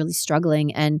 Sam was really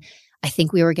struggling. And I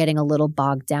think we were getting a little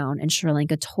bogged down. And Sri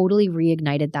Lanka totally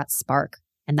reignited that spark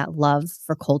and that love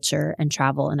for culture and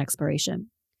travel and exploration.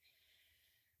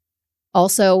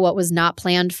 Also, what was not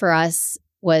planned for us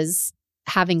was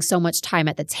having so much time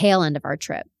at the tail end of our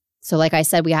trip. So like I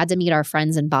said, we had to meet our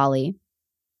friends in Bali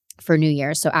for New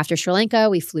Year's. So after Sri Lanka,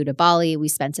 we flew to Bali. We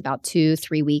spent about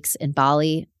 2-3 weeks in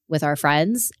Bali with our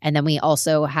friends. And then we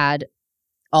also had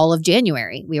all of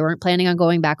January. We weren't planning on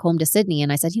going back home to Sydney.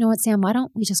 And I said, you know what, Sam, why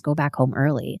don't we just go back home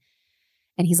early?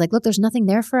 And he's like, look, there's nothing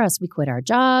there for us. We quit our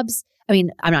jobs. I mean,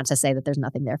 I'm not to say that there's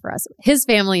nothing there for us. His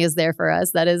family is there for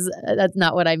us. That's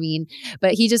not what I mean.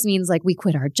 But he just means like we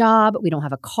quit our job. We don't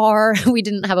have a car. We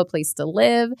didn't have a place to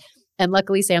live. And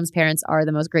luckily, Sam's parents are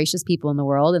the most gracious people in the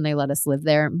world, and they let us live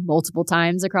there multiple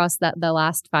times across the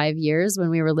last 5 years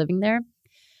when we were living there.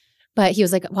 But he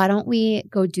was like, why don't we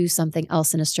go do something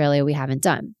else in Australia we haven't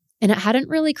done? And it hadn't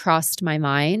really crossed my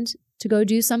mind to go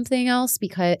do something else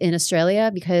because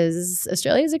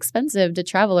Australia is expensive to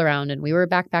travel around, and we were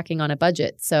backpacking on a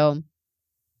budget.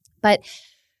 But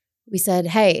we said,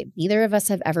 hey, neither of us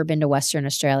have ever been to Western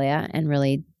Australia and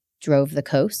really drove the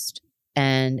coast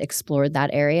and explored that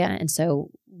area. And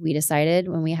so we decided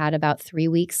when we had about 3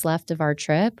 weeks left of our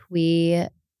trip, we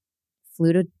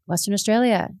flew to Western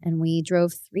Australia and we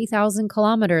drove 3,000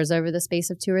 kilometers over the space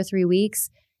of 2 or 3 weeks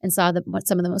and saw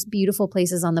some of the most beautiful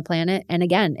places on the planet. And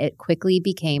again, it quickly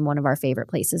became one of our favorite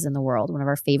places in the world, one of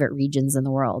our favorite regions in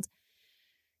the world.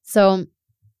 So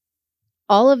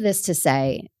all of this to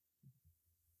say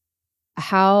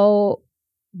how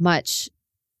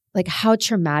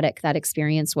traumatic that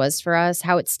experience was for us,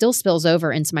 how it still spills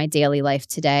over into my daily life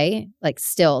today. Like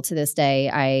still to this day,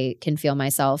 I can feel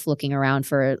myself looking around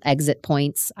for exit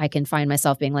points. I can find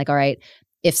myself being like, all right,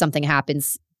 if something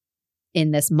happens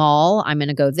in this mall, I'm going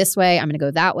to go this way. I'm going to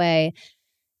go that way.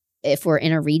 If we're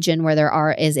in a region where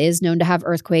there is known to have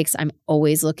earthquakes, I'm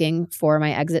always looking for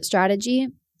my exit strategy,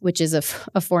 which is a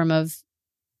form of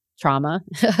trauma,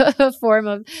 a form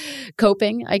of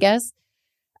coping, I guess.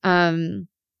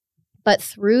 But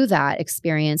through that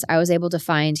experience, I was able to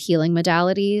find healing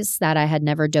modalities that I had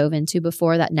never dove into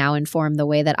before that now inform the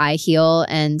way that I heal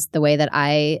and the way that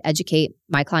I educate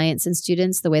my clients and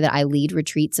students, the way that I lead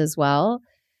retreats as well.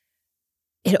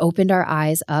 It opened our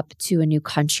eyes up to a new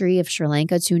country of Sri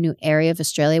Lanka, to a new area of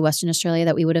Australia, Western Australia,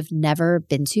 that we would have never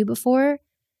been to before.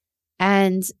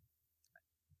 And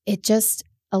it just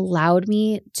allowed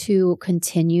me to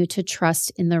continue to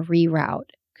trust in the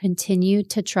reroute, continue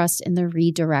to trust in the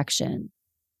redirection.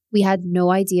 We had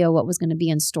no idea what was going to be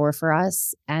in store for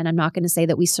us. And I'm not going to say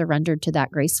that we surrendered to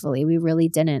that gracefully. We really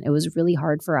didn't. It was really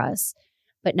hard for us.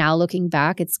 But now looking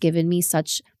back, it's given me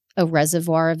such a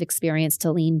reservoir of experience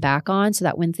to lean back on so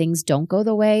that when things don't go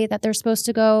the way that they're supposed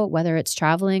to go, whether it's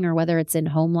traveling or whether it's in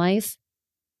home life,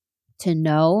 to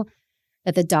know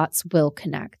that the dots will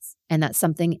connect and that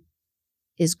something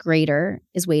is greater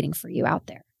is waiting for you out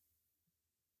there.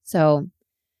 So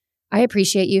I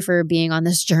appreciate you for being on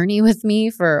this journey with me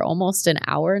for almost an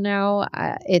hour now.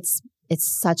 It's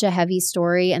such a heavy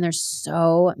story, and there's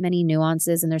so many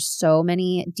nuances and there's so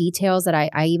many details that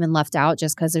I even left out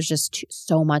just because there's just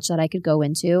so much that I could go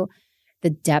into. The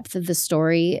depth of the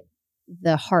story,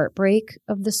 the heartbreak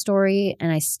of the story,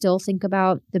 and I still think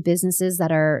about the businesses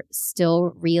that are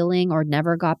still reeling or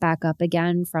never got back up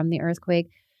again from the earthquake.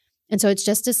 And so it's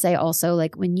just to say also,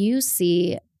 like, when you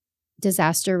see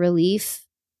disaster relief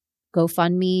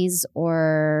GoFundMes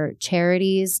or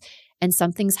charities, and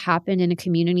something's happened in a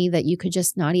community that you could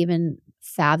just not even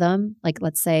fathom, like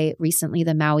let's say recently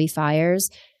the Maui fires.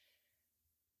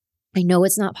 I know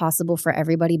it's not possible for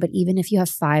everybody, but even if you have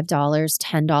 $5,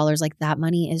 $10, like that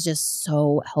money is just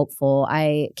so helpful.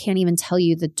 I can't even tell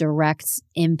you the direct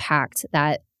impact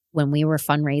that when we were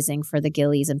fundraising for the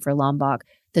Gillies and for Lombok,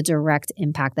 the direct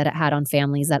impact that it had on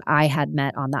families that I had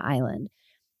met on the island.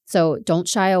 So don't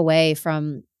shy away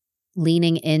from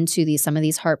leaning into some of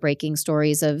these heartbreaking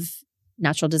stories of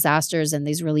natural disasters and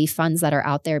these relief funds that are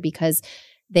out there, because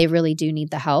they really do need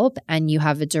the help and you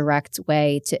have a direct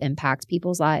way to impact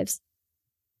people's lives.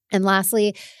 And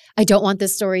lastly, I don't want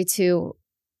this story to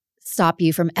stop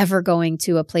you from ever going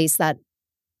to a place that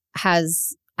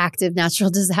has active natural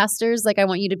disasters. Like, I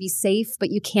want you to be safe,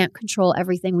 but you can't control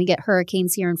everything. We get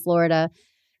hurricanes here in Florida.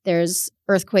 There's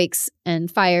earthquakes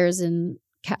and fires in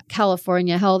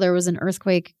California. Hell, there was a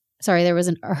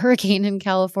hurricane in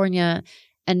California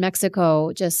and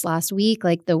Mexico just last week.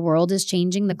 Like, the world is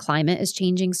changing. The climate is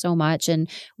changing so much, and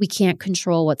we can't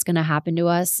control what's going to happen to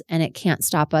us, and it can't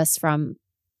stop us from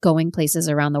going places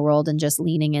around the world and just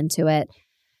leaning into it.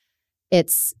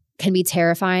 It's can be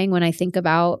terrifying when I think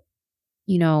about,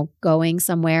 going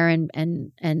somewhere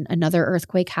and another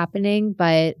earthquake happening,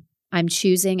 but I'm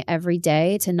choosing every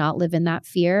day to not live in that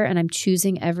fear. And I'm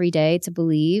choosing every day to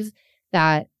believe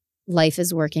that life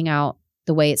is working out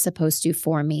the way it's supposed to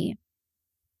for me.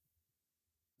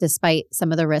 Despite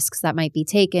some of the risks that might be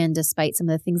taken, despite some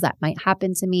of the things that might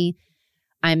happen to me,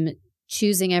 I'm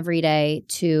choosing every day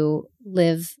to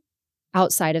live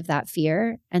outside of that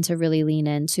fear and to really lean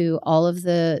into all of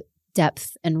the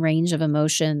depth and range of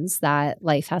emotions that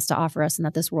life has to offer us and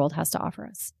that this world has to offer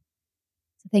us.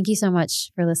 So thank you so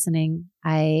much for listening.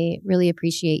 I really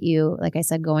appreciate you, like I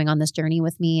said, going on this journey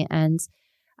with me, and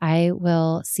I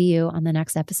will see you on the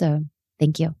next episode.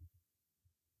 Thank you.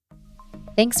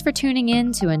 Thanks for tuning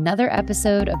in to another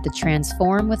episode of the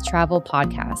Transform with Travel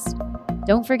podcast.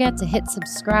 Don't forget to hit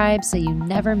subscribe so you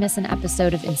never miss an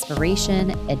episode of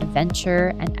inspiration,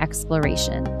 adventure, and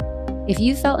exploration. If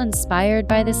you felt inspired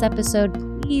by this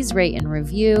episode, please rate and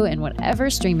review in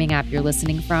whatever streaming app you're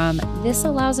listening from. This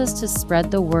allows us to spread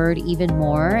the word even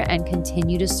more and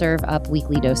continue to serve up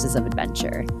weekly doses of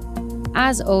adventure.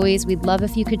 As always, we'd love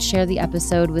if you could share the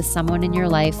episode with someone in your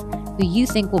life who you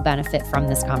think will benefit from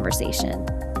this conversation.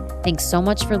 Thanks so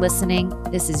much for listening.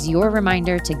 This is your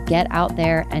reminder to get out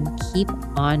there and keep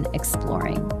on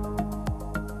exploring.